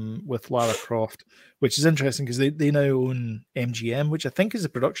with Lara Croft, which is interesting because they now own MGM, which I think is a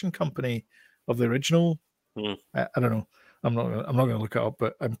production company of the original. I don't know. I'm not going to look it up,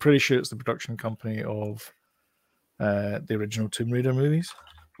 but I'm pretty sure it's the production company of the original Tomb Raider movies.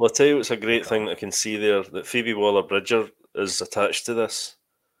 Well, I'll tell you what's a great thing that I can see there, that Phoebe Waller-Bridger is attached to this.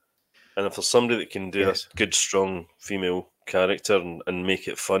 And if there's somebody that can do a good, strong female character and make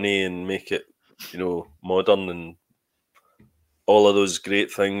it funny and make it, modern and all of those great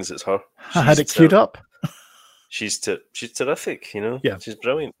things, it's her. I had it queued up. She's terrific, Yeah. She's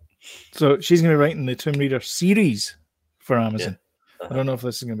brilliant. So she's going to be writing the Tomb Raider series for Amazon. Yeah. I don't know if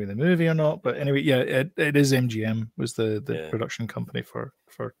this is going to be the movie or not, but anyway, it is MGM was the production company for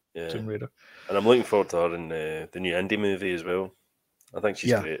Tomb Raider. And I'm looking forward to her in the new Indy movie as well. I think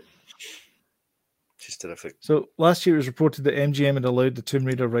she's great. She's terrific. So last year it was reported that MGM had allowed the Tomb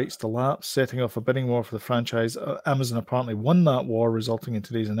Raider rights to lapse, setting off a bidding war for the franchise. Amazon apparently won that war, resulting in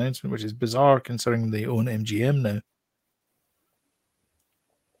today's announcement, which is bizarre considering they own MGM now.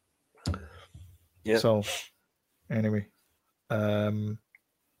 Yeah. So anyway, I'm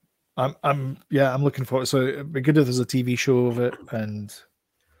looking forward. So it'd be good if there's a TV show of it and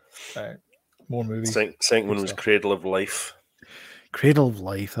more movies. Second one was Cradle of Life. Cradle of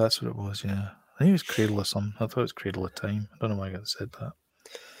Life, that's what it was. Yeah, I think it was Cradle of something. I thought it was Cradle of Time. I don't know why I said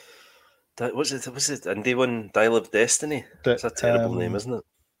that. Was it Indie one? Dial of Destiny. That's a terrible name, isn't it?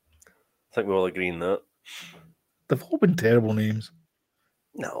 I think we all agree on that. They've all been terrible names.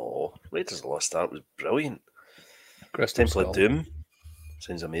 No, Raiders of the Lost Ark was brilliant. Crystal Temple of Doom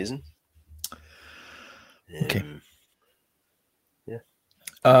sounds amazing. Okay.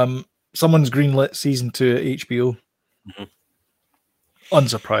 Someone's greenlit season 2 at HBO. Mm-hmm.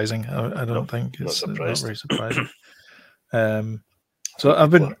 Unsurprising, I don't think it's not very surprising. So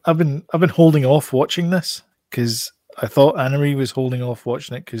I've been holding off watching this because I thought Anne-Marie was holding off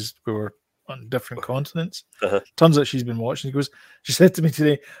watching it because we were on different continents. Turns out she's been watching. She said to me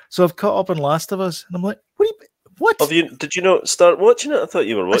today, "So I've caught up on Last of Us," and I'm like, "What? Did you not start watching it? I thought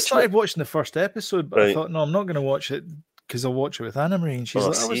you were watching. I started watching the first episode, but I thought, no, I'm not going to watch it because I'll watch it with Anne-Marie, and she's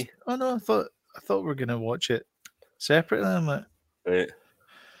like, I thought we're going to watch it separately. I'm like,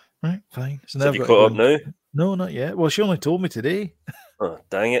 right, fine. So have you caught up now? No, not yet. Well, she only told me today. Oh,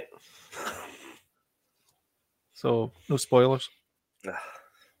 dang it! So no spoilers.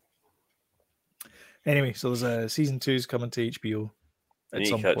 Anyway, so there's a season 2's coming to HBO. You need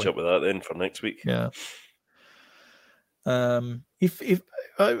to catch up with that then for next week. Yeah. If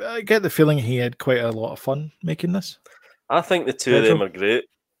I get the feeling he had quite a lot of fun making this. I think the two of them are great.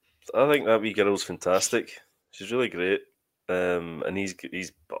 I think that wee girl's fantastic. She's really great. And he's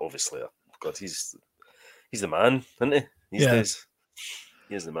obviously he's the man, isn't he? These days.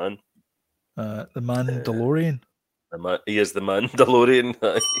 He is the man. The Mandalorian. He is the Mandalorian.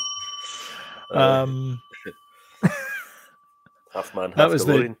 Half man, half that was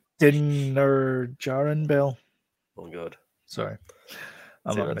DeLorean. The Dinner Jaren Bell. Oh God, sorry,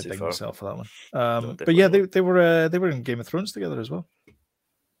 I'm not going to dig myself for that one. But yeah, they were in Game of Thrones together as well.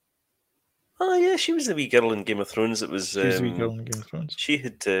 Oh yeah, she was the wee girl in Game of Thrones. It was she was the wee girl in Game of Thrones. She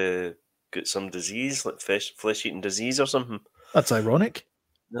had got some disease, like flesh-eating disease or something. That's ironic.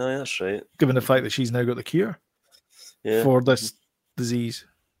 No, that's right. Given the fact that she's now got the cure for this disease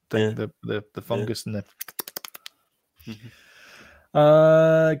thing, the fungus and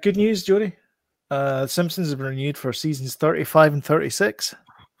the. Good news, Jody. Simpsons have been renewed for seasons 35 and 36.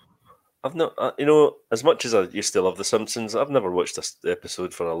 I've not, as much as I used to love The Simpsons, I've never watched this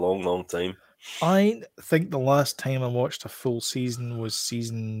episode for a long, long time. I think the last time I watched a full season was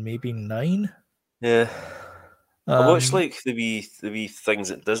season maybe 9. Yeah. I watched like the wee things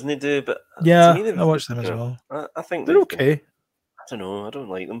that Disney do, but yeah, to me, I watched them as well. I think they're okay. I don't know. I don't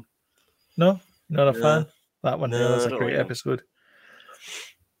like them. No, not a fan. That one there was a great episode.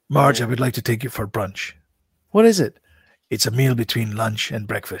 Marge, I would like to take you for brunch. What is it? It's a meal between lunch and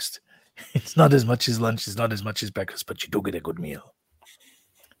breakfast. It's not as much as lunch, it's not as much as breakfast, but you do get a good meal.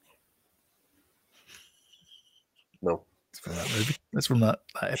 No. It's from that movie. That's from that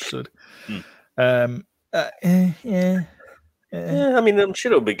episode. Yeah, I mean, I'm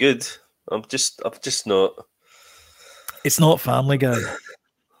sure it'll be good. I've just not. It's not Family Guy.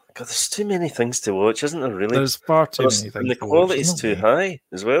 God, there's too many things to watch, isn't there? Really, there's far too many things. And the quality's too high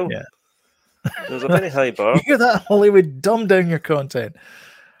as well. Yeah, there's a very high bar. You hear that, Hollywood? Dumb down your content.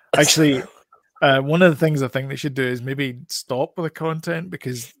 Actually, one of the things I think they should do is maybe stop with the content,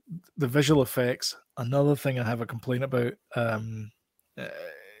 because the visual effects. Another thing I have a complaint about.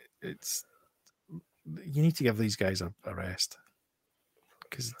 It's you need to give these guys a rest,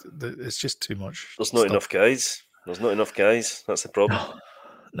 because it's just too much. There's not enough guys. There's not enough guys. That's the problem.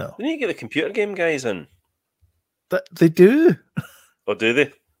 No. They need to get the computer game guys in. They do. Or do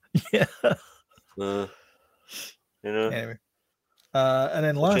they? Yeah. Anyway. And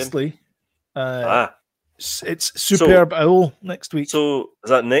then lastly, it's Superb Owl next week. So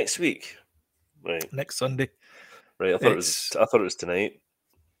is that next week? Right. Next Sunday. Right. I thought it was tonight.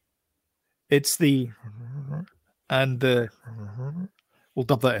 It's the we'll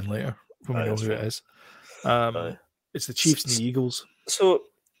dub that in later when we know who it is. It's the Chiefs and the Eagles. So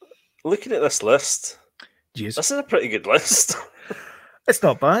looking at this list, this is a pretty good list. It's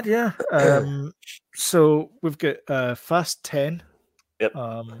not bad, yeah. So we've got Fast 10. Yep.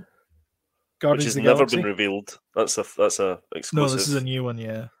 Guardians which has never been revealed. That's a exclusive. No, this is a new one,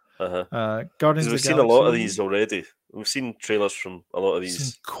 yeah. Guardians of the Galaxy. We've seen a lot of these already. We've seen trailers from a lot of these.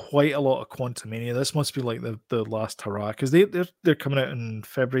 Seen quite a lot of Quantumania. This must be like the last hurrah, because they're coming out in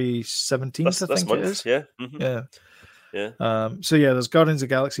February 17th. I think it is. Yeah. Mm-hmm. Yeah. So yeah, there's Guardians of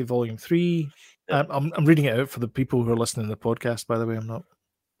the Galaxy Volume 3. Yeah. I'm reading it out for the people who are listening to the podcast. By the way, I'm not,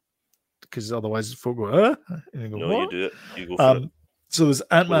 because otherwise folk go, and you go, no, what? you do it. You go for it. So there's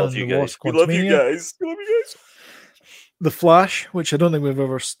Ant-Man and the Wasp. We love you guys. We love you guys. The Flash, which I don't think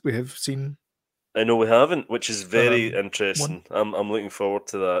we have seen. I know we haven't, which is very interesting. I'm looking forward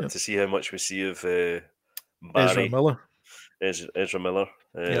to that, to see how much we see of Barry. Ezra Miller. Ezra Miller.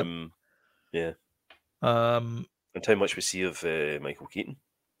 Yeah. And how much we see of Michael Keaton.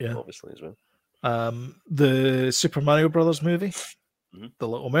 Yeah. Obviously as well. The Super Mario Brothers movie. Mm-hmm. The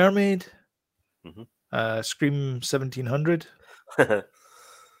Little Mermaid. Mm-hmm. Scream 1700.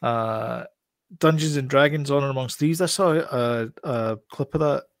 Dungeons and Dragons: Honor Amongst Thieves. I saw a clip of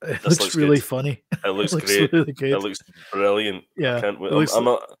that. It looks really funny. It looks great. Really good. It looks brilliant. Yeah, I can't wait.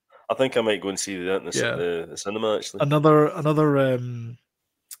 I think I might go and see that in the cinema. Actually, another.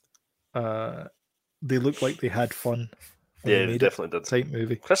 They look like they had fun. Yeah, they definitely did. Type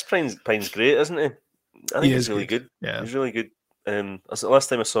movie. Chris Pine's great, isn't he? I think he's really good. Yeah, he's really good. The last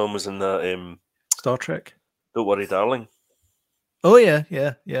time I saw him was in that Star Trek. Don't Worry, Darling. Oh yeah.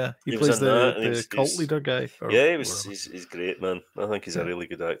 He plays the cult leader guy. He's great, man. I think he's a really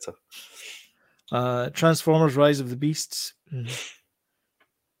good actor. Transformers: Rise of the Beasts.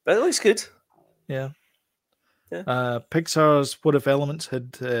 That looks good. Yeah. Pixar's What If Elements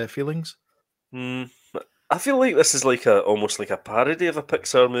had feelings. I feel like this is like almost like a parody of a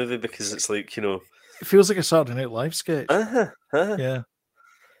Pixar movie, because it's like, it feels like a Saturday Night Live sketch. Yeah.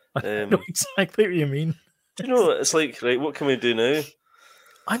 I know exactly what you mean. Do you know, it's like, right, what can we do now?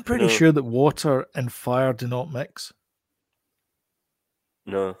 I'm pretty sure that water and fire do not mix.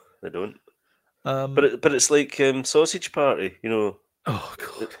 No, they don't. But it's like Sausage Party, Oh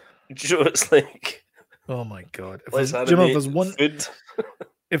god! Do you know what it's like? Oh my god!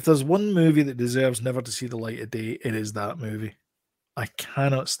 If there's one movie that deserves never to see the light of day, it is that movie. I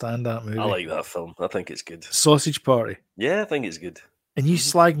cannot stand that movie. I like that film. I think it's good. Sausage Party. Yeah, I think it's good. And you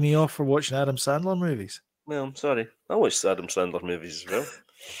slag me off for watching Adam Sandler movies. Well, I'm sorry. I watch Adam Sandler movies as well.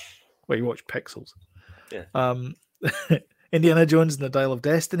 Well, you watch Pixels. Yeah. Indiana Jones and the Dial of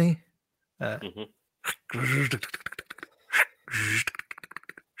Destiny. Yeah,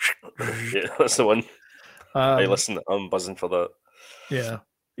 that's the one. Hey, listen, I'm buzzing for that. Yeah. Are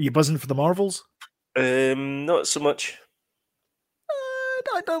you buzzing for the Marvels? Not so much.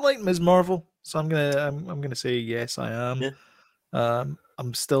 I don't like Ms. Marvel, so I'm gonna say yes, I am. Yeah.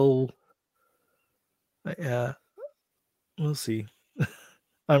 I'm still Yeah, we'll see.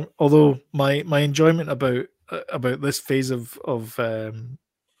 Although my enjoyment about this phase of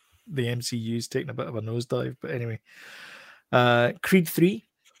the MCU is taking a bit of a nosedive. But anyway, Creed 3,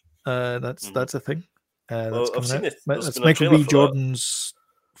 that's a thing. That's Well, I've coming seen out. it. There's That's been a Michael trailer B. for that. Jordan's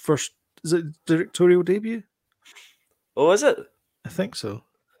first, is it directorial debut? Oh, is it? I think so.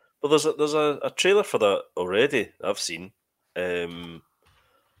 Well, there's a trailer for that already. I've seen,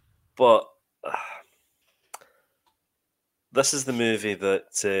 but this is the movie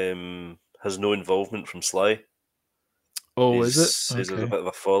that has no involvement from Sly. Oh, is it? There's a Okay. bit of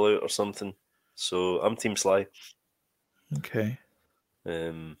a fallout or something. So I'm Team Sly. Okay.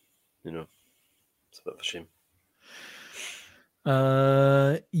 You know, it's a bit of a shame.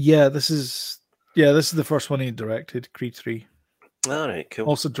 This is the first one he directed, Creed 3. All right, cool.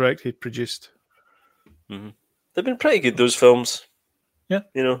 Also directed, produced. Mm-hmm. They've been pretty good, those films. Yeah.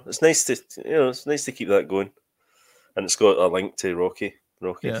 It's nice to keep that going, and it's got a link to Rocky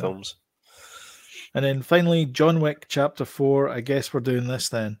films. And then finally, John Wick Chapter 4. I guess we're doing this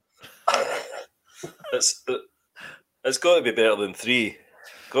then. It's got to be better than 3.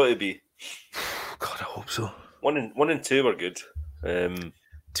 Got to be. God, I hope so. 1 and 2 were good.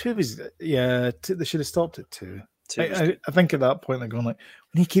 2 was they should have stopped at 2. 2 was good. I think at that point they're going like,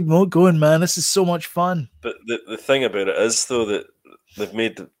 we need to keep going, man. This is so much fun. But the thing about it is though that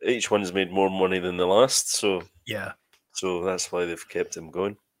each one's made more money than the last, so yeah. So that's why they've kept him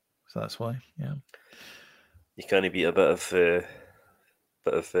going. So that's why, yeah. You can't beat a bit of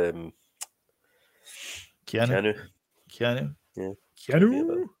Keanu. Yeah.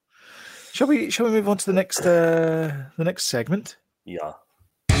 Keanu. Shall we move on to the next segment? Yeah.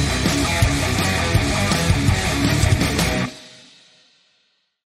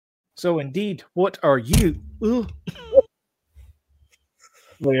 So indeed, what are you?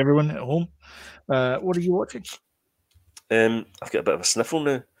 Like everyone at home, what are you watching? I've got a bit of a sniffle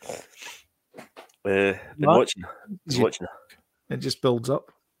now. Been watching. It just builds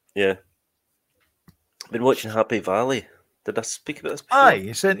up. Yeah. Been watching Happy Valley. Did I speak about this before? Aye,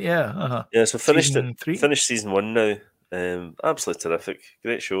 you said yeah. Yeah, so finished Season 3? Finished season 1 now. Absolutely terrific.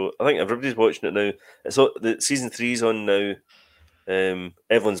 Great show. I think everybody's watching it now. The season 3's on now.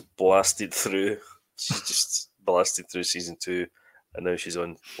 Everyone's blasted through. She's just blasted through season 2, and now she's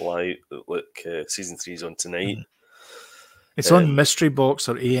on live. Season 3's on tonight. It's on Mystery Box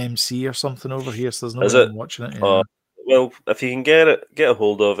or AMC or something over here, so there's no one watching it. Yeah. Well, if you can get a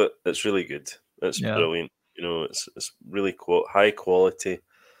hold of it, it's really good. It's brilliant. It's really high quality.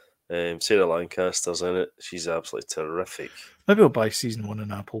 Sarah Lancaster's in it. She's absolutely terrific. Maybe I'll buy season 1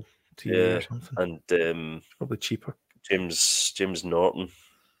 in Apple TV or something. And probably cheaper. James Norton, I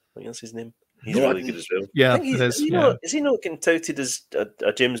think that's his name. He's really good as well. Yeah, it is. Is he not getting touted as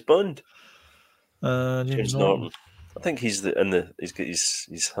a James Bond? James Norton. I think he's got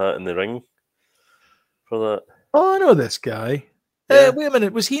his hat in the ring for that. Oh, I know this guy. Yeah. Wait a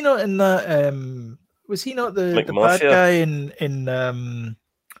minute, was he not in that? Was he not the bad guy in? He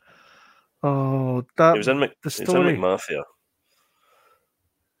was in the story. McMafia.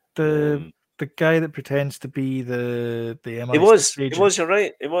 The guy that pretends to be the MI6 He was. agent. He was. You're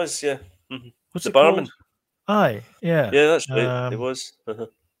right. He was. Yeah. Mm-hmm. What's the it barman? Called? Aye. Yeah. Yeah, that's right. He was.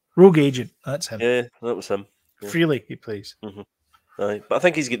 Rogue Agent. That's him. Yeah, that was him. Yeah. Freely he plays. Mm-hmm. Aye, but I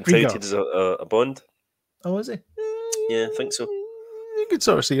think he's getting touted as a Bond. Oh, is he? Yeah, I think so. You could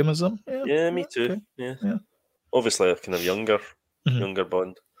sort of see him as him. Yeah, me too. Okay. Yeah. Obviously, a kind of younger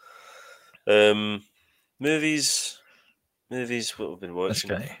Bond. Movies. What we've been watching.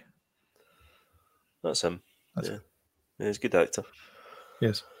 This guy. That's him. Yeah, he's a good actor.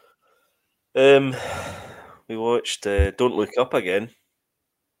 Yes. We watched Don't Look Up again,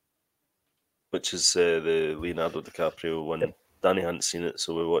 which is the Leonardo DiCaprio one. Yep. Danny hadn't seen it,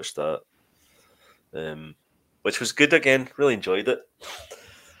 so we watched that. Which was good again. Really enjoyed it.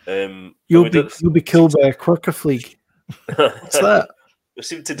 You'll be killed by a quirker fleak. What's that? We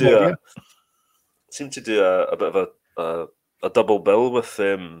seem to do a bit of a double bill with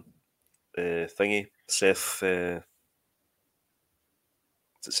thingy Seth. Is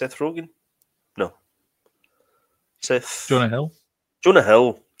it Seth Rogen? No. Seth. Jonah Hill.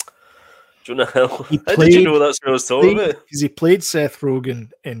 How did you know that's what I was talking about? Because he played Seth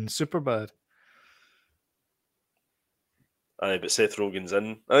Rogen in Superbad. Aye, but Seth Rogen's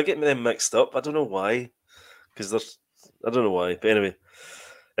in. I get them mixed up. I don't know why. I don't know why. But anyway.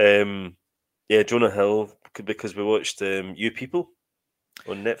 Jonah Hill, because we watched You People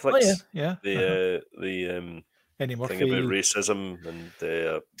on Netflix. Oh, yeah. The Eddie Murphy, thing about racism and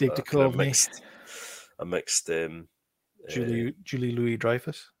Dave Duchovny. A mixed Julie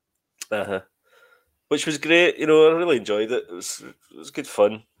Louis-Dreyfus. which was great. You know, I really enjoyed it. It was good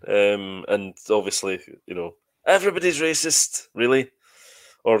fun. And obviously, you know, everybody's racist, really,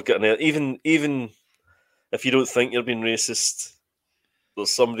 or getting it. Even if you don't think you're being racist,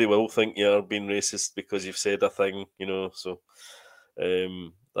 there's somebody will think you're being racist because you've said a thing. You know, so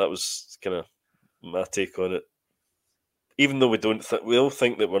that was kind of my take on it. Even though we don't think, we all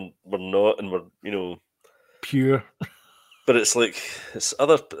think that we're not, and we're, you know, Pure. but it's like it's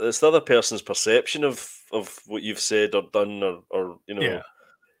the other person's perception of what you've said or done, or you know, Yeah.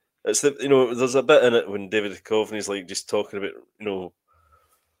 it's the, you know, there's a bit in it when David Duchovny's like just talking about, you know,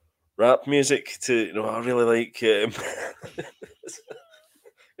 rap music to, you know, I really like you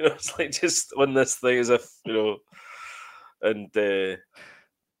know, it's like just on this thing as if, you know, and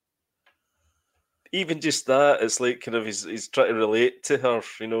even just that, it's like kind of he's trying to relate to her,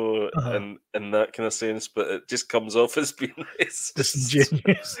 you know, in that kind of sense, but it just comes off as being racist.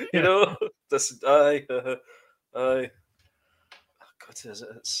 Disingenuous. You know, aye. Oh, God, is it?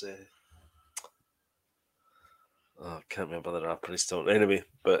 It's I can't remember the rapper he's talking. Anyway,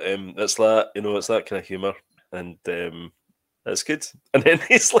 but it's that, you know, it's that kind of humour, and it's good. And then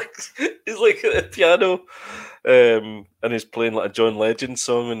he's like at the piano, and he's playing like a John Legend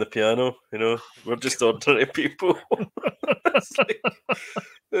song on the piano. You know, we're just ordinary people.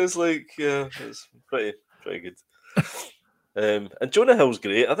 it's like yeah, it's pretty good. And Jonah Hill's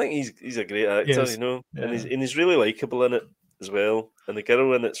great. I think he's a great actor. Yes. You know, Yeah. and he's really likable in it as well. And the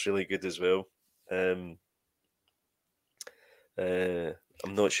girl in it's really good as well.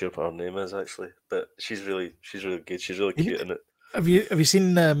 I'm not sure what her name is actually, but she's really good. She's really cute in it. Have you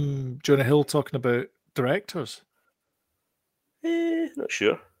seen Jonah Hill talking about directors? Not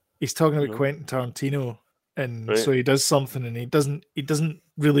sure. He's talking about No. Quentin Tarantino, and Right. so he does something, and he doesn't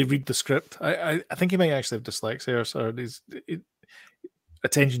really read the script. I think he might actually have dyslexia or his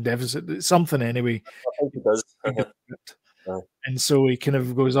attention deficit, something anyway. I think he does. And so he kind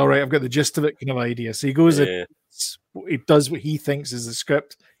of goes, all right, I've got the gist of it kind of idea. So he goes, he does what he thinks is the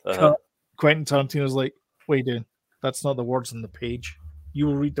script. Cut. Quentin Tarantino's like, what are you doing? That's not the words on the page. You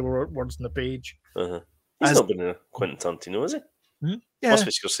will read the words on the page. He's not been a Quentin Tarantino, is he? Yeah. Must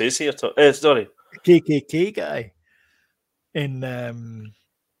be Scorsese or sorry. KKK guy. In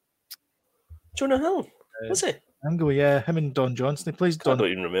Jonah Hill, was he? Angle, yeah, him and Don Johnson. He plays Don. I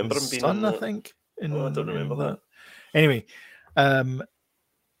don't even remember him being in that. I think. I don't remember that. Anyway, and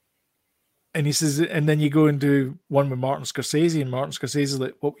he says, and then you go and do one with Martin Scorsese, and Martin Scorsese's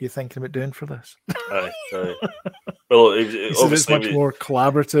like, "What were you thinking about doing for this?" Aye. Well, he said it's much more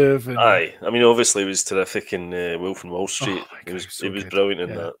collaborative. And, aye, I mean, obviously, he was terrific in Wolf and Wall Street. He was brilliant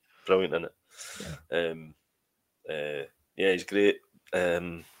in that. Brilliant in it. Yeah, he's great.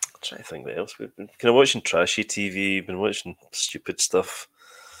 I'm trying to think what else we've been kind of watching. Trashy TV. Been watching stupid stuff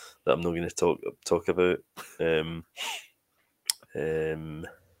that I'm not going to talk about.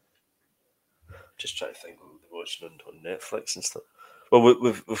 Just trying to think what we've been watching on Netflix and stuff. Well,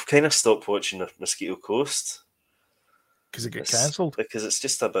 we've kind of stopped watching Mosquito Coast because it got cancelled. Because it's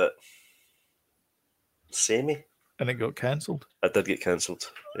just a bit samey. And it got cancelled. It did get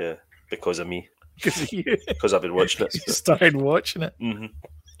cancelled, yeah, because of me. Because of you. Because I've been watching it. You started watching it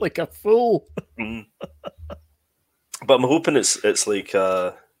like a fool. But I'm hoping it's like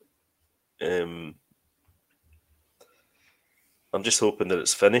I'm just hoping that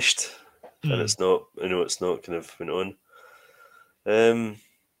it's finished and it's not, it's not kind of went on.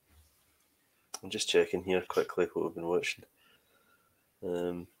 I'm just checking here quickly what we've been watching.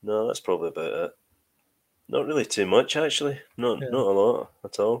 No, that's probably about it. Not really too much, actually. Not a lot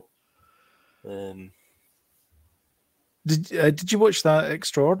at all. Did you watch that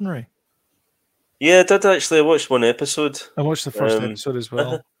Extraordinary? Yeah, I did actually. I watched one episode. I watched the first episode as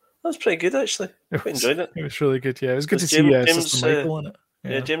well. That was pretty good, actually. I quite enjoyed it. It was really good. Yeah, it was good to see Sister Michael in it.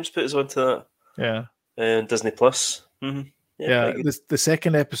 Yeah, James put us onto that. Yeah, and Disney Plus. Yeah, the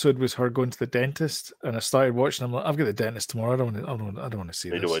second episode was her going to the dentist, and I started watching. I'm like, I've got the dentist tomorrow. I don't want to see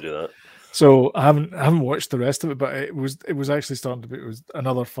this. I don't want to do that. So I haven't watched the rest of it, but it was actually starting to be. It was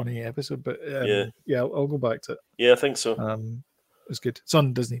another funny episode, but I'll go back to it. Yeah, I think so. It's good. It's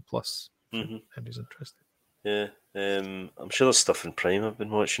on Disney Plus. Who's interested? Yeah, I'm sure there's stuff in Prime I've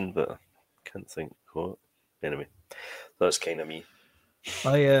been watching, but I can't think what. Anyway, that's kind of me.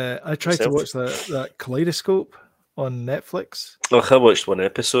 I tried to watch that Kaleidoscope on Netflix. Oh, I watched one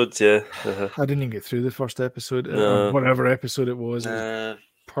episode. Yeah, I didn't even get through the first episode. Whatever episode it was. Kind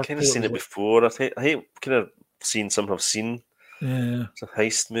of seen it before. I hate kind of seeing something I've seen. Yeah, it's a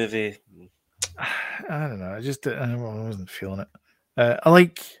heist movie. I don't know. I wasn't feeling it. I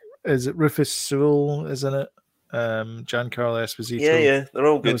like. Is it Rufus Sewell? Is in it? Giancarlo Esposito. Yeah, they're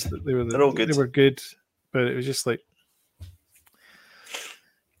all good. They're all good. They were good. but it was just like,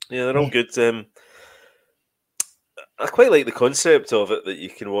 Yeah, they're all good. I quite like the concept of it that you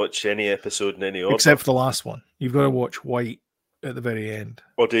can watch any episode in any order. except for the last one. You've got to watch White at the very end.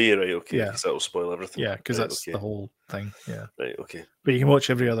 Or do you? Right, okay. Yeah. Because that'll spoil everything. Yeah, because right, that's okay. the whole thing. Yeah. Right, okay. But you can watch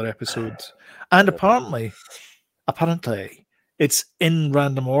every other episode. And apparently, it's in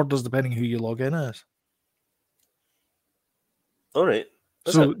random orders depending who you log in as. All right.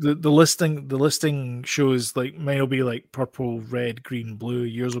 So the listing shows like mine will be like purple, red, green, blue.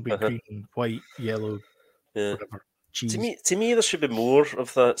 Yours will be green, white, yellow, whatever. Cheese. To me, there should be more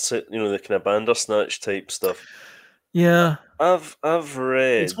of that. The kind of Bandersnatch type stuff. Yeah, I've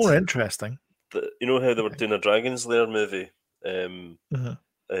read. It's more interesting. That, you know how they were doing a Dragon's Lair movie with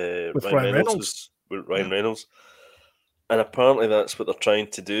Ryan Reynolds. With Ryan Reynolds, and apparently that's what they're trying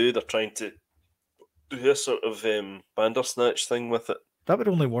to do. They're trying to do a sort of Bandersnatch thing with it. That would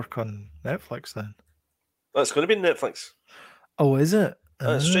only work on Netflix then. That's going to be Netflix. Oh, is it?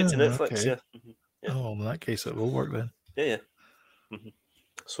 It's straight to Netflix. Okay. Yeah. Mm-hmm. Yeah. Oh, in that case, it will work then. Yeah. Mm-hmm.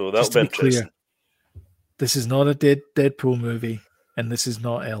 So that'll be interesting. Clear, this is not a Deadpool movie, and this is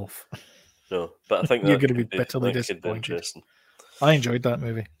not Elf. No, but I think you're going to be bitterly disappointed. Interesting. I enjoyed that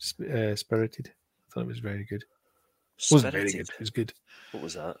movie, Spirited. I thought it was very good. It wasn't very good. It was good. What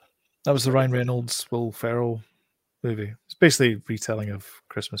was that? That was the Ryan Reynolds, Will Ferrell movie. It's basically a retelling of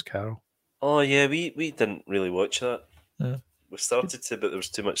Christmas Carol. Oh yeah, we didn't really watch that. Yeah. We started to, but there was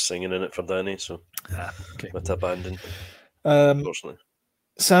too much singing in it for Danny, so okay. we had to abandon. Unfortunately.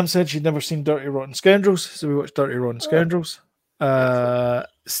 Sam said she'd never seen Dirty Rotten Scoundrels, so we watched Dirty Rotten Scoundrels.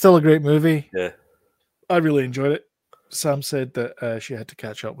 Still a great movie. Yeah. I really enjoyed it. Sam said that she had to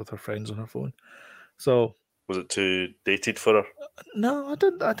catch up with her friends on her phone. So was it too dated for her? No, I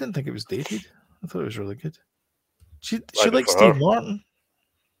didn't think it was dated. I thought it was really good. She likes Steve Martin.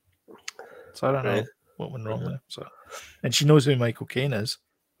 So I don't know what went wrong there. So, and she knows who Michael Caine is.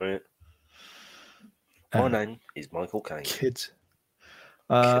 Right. My name is Michael Caine. Kids.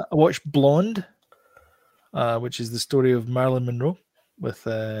 I watched Blonde, which is the story of Marilyn Monroe with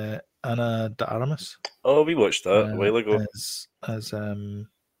Ana de Armas. Oh, we watched that a while ago. As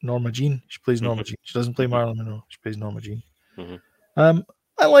Norma Jean. She plays Norma Jean. She doesn't play Marilyn Monroe. She plays Norma Jean. Mm-hmm.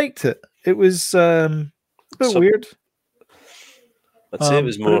 I liked it. It was a bit weird. I'd say it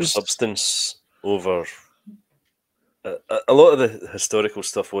was more substance over. A lot of the historical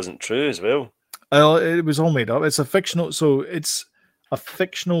stuff wasn't true as well. It was all made up. It's a fictional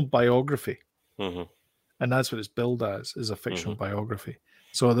biography, and that's what it's billed as, is a fictional biography.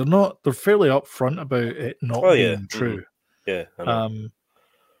 So they're fairly upfront about it not being true. Yeah, I know.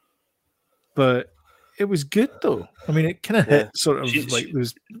 But it was good though. I mean, it kind of hit sort of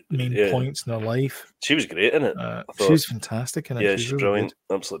those main points in her life. She was great in it. She was fantastic in it. Yeah, she's really brilliant.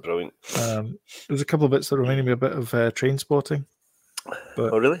 Good. Absolutely brilliant. There's a couple of bits that reminded me a bit of Trainspotting.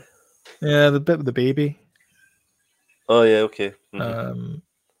 But, oh, really? Yeah, the bit with the baby. Oh, yeah, okay.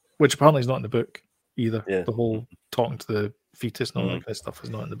 Which apparently is not in the book either. Yeah. The whole talking to the fetus and all that kind of stuff is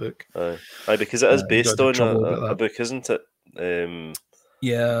not in the book. Aye, because it is based on a book, isn't it?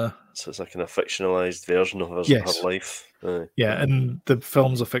 Yeah. So it's like a fictionalized version of her life. Yeah, and the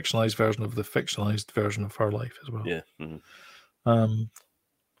film's a fictionalized version of the fictionalized version of her life as well. Yeah. But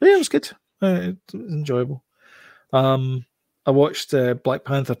yeah, it was good. It was enjoyable. I watched Black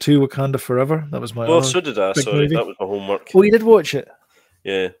Panther 2 Wakanda Forever. That was my so did I. Sorry, that was my homework. Oh, you did watch it?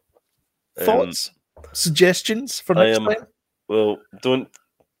 Yeah. Thoughts? Suggestions for next time? Well,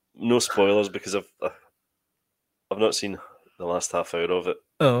 no spoilers because I've not seen the last half hour of it.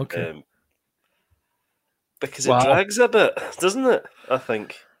 Oh, okay. Because it drags a bit, doesn't it? I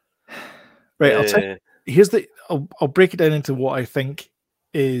think. Right, I'll tell you. I'll break it down into what I think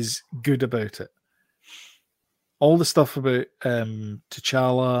is good about it. All the stuff about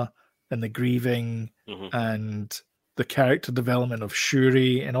T'Challa and the grieving and the character development of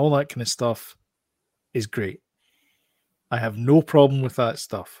Shuri and all that kind of stuff is great. I have no problem with that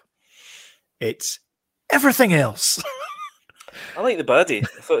stuff. It's everything else. I like the baddie.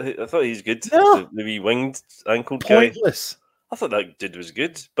 I thought he's good. No. The wee winged ankled Pointless. guy. I thought that dude was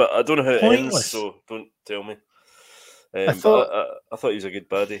good, but I don't know how it ends, so don't tell me. I thought he was a good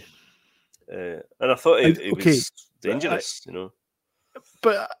baddie. And I thought he was dangerous,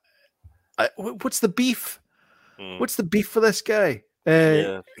 But what's the beef? What's the beef for this guy?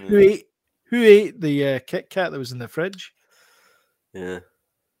 Who ate the Kit Kat that was in the fridge? Yeah.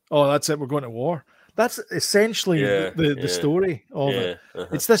 Oh, that's it. We're going to war. That's essentially the story of it.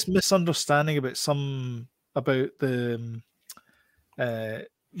 It's this misunderstanding about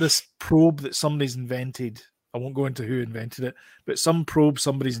this probe that somebody's invented. I won't go into who invented it, but some probe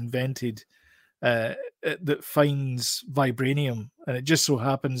somebody's invented that finds vibranium, and it just so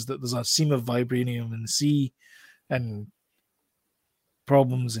happens that there's a seam of vibranium in the sea, and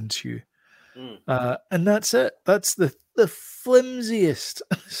problems ensue. And that's it. That's the flimsiest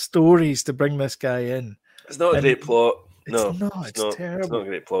stories to bring this guy in. It's not a great plot. It's terrible. It's not a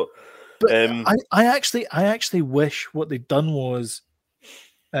great plot. But I actually wish what they'd done was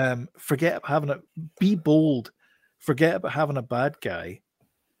forget about having it, be bold, forget about having a bad guy,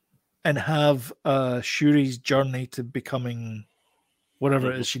 and have Shuri's journey to becoming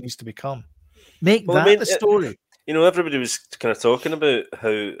whatever it is she needs to become. Make the story. Everybody was kind of talking about how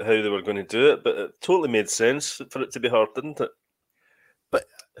they were going to do it, but it totally made sense for it to be her, didn't it? But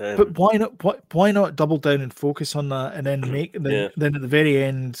why not? Why not double down and focus on that, and then then at the very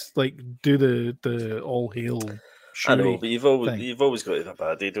end, like do the all hail Shuri. I know, but you've always got to have a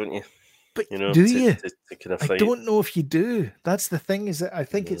baddie, don't you? But do you? To kind of fight. I don't know if you do. That's the thing. Is that I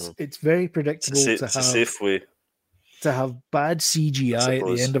think it's very predictable it's a safe way to have bad CGI at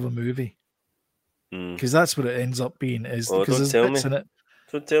the end of a movie. Because that's what it ends up being. Because there's bits in it.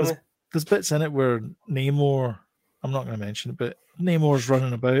 Don't tell me. There's bits in it where Namor, I'm not going to mention it, but Namor's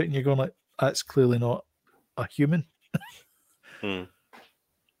running about, and you're going like, that's clearly not a human.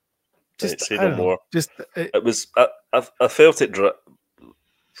 Just say no more. It was. I felt it.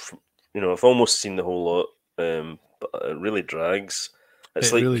 I've almost seen the whole lot, but it really drags.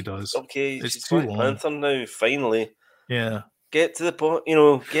 It really does. Okay, it's too long. Panther now. Finally, yeah. Get to the point.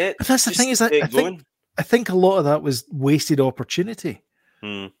 But that's the thing is, I think a lot of that was wasted opportunity.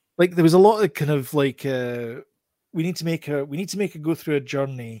 Like there was a lot of kind of like we need to make her go through a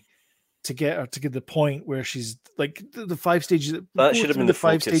journey to get her to get the point where she's like the 5 stages. That should have been the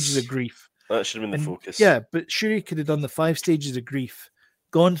 5 stages of grief. That should have been the focus. Yeah, but Shuri could have done the 5 stages of grief,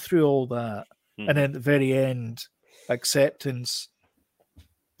 gone through all that, and then at the very end, acceptance,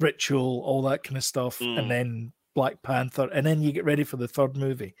 ritual, all that kind of stuff, and then Black Panther, and then you get ready for the 3rd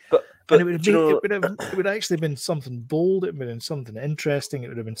movie. But it would actually been something bold. It would have been something interesting. It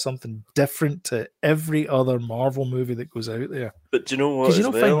would have been something different to every other Marvel movie that goes out there. But do you know what?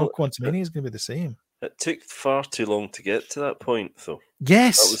 Because Final Quantumania is going to be the same. It took far too long to get to that point, though.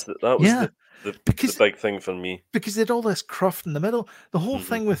 Yes, that was the big thing for me. Because they had all this cruft in the middle. The whole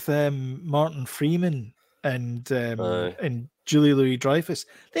thing with Martin Freeman and Julia Louis-Dreyfus,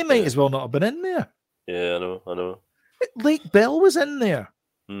 they might as well not have been in there. Yeah, I know. Lake Bell was in there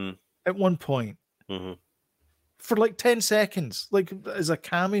at one point for like 10 seconds, like as a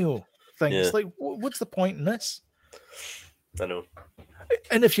cameo thing. It's like, what's the point in this? I know.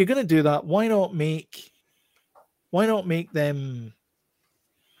 And if you're going to do that, why not make them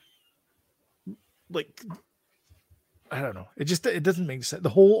like, I don't know. It doesn't make sense. The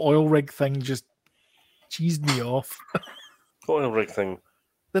whole oil rig thing just cheesed me off. What oil rig thing?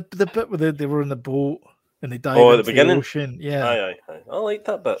 The bit where they were in the boat and they dive into the ocean. Yeah. Aye. I like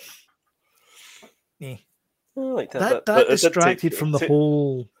that bit. Yeah. I like that bit. That distracted from the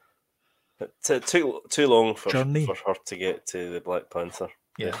whole... It took too long for her to get to the Black Panther.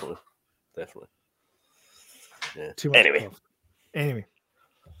 Yeah. Definitely. Yeah. Too much anyway.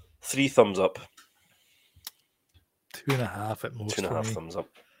 3 thumbs up. 2.5 at most. 2.5 thumbs up.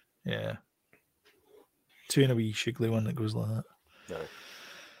 Yeah. 2 and a wee shiggly one that goes like that.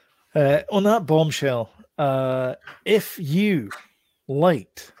 No. On that bombshell, if you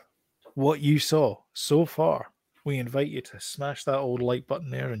liked what you saw so far, we invite you to smash that old like button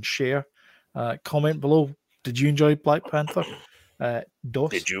there and share. Comment below. Did you enjoy Black Panther?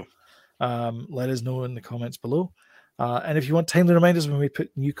 Did you? Let us know in the comments below. And if you want timely reminders when we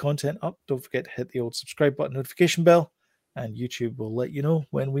put new content up, don't forget to hit the old subscribe button, notification bell, and YouTube will let you know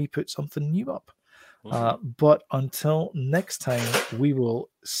when we put something new up. But until next time, we will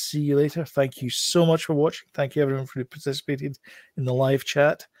see you later. Thank you so much for watching. Thank you everyone who participated in the live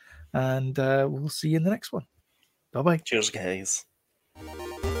chat, and we'll see you in the next one. Bye-bye. Cheers, guys.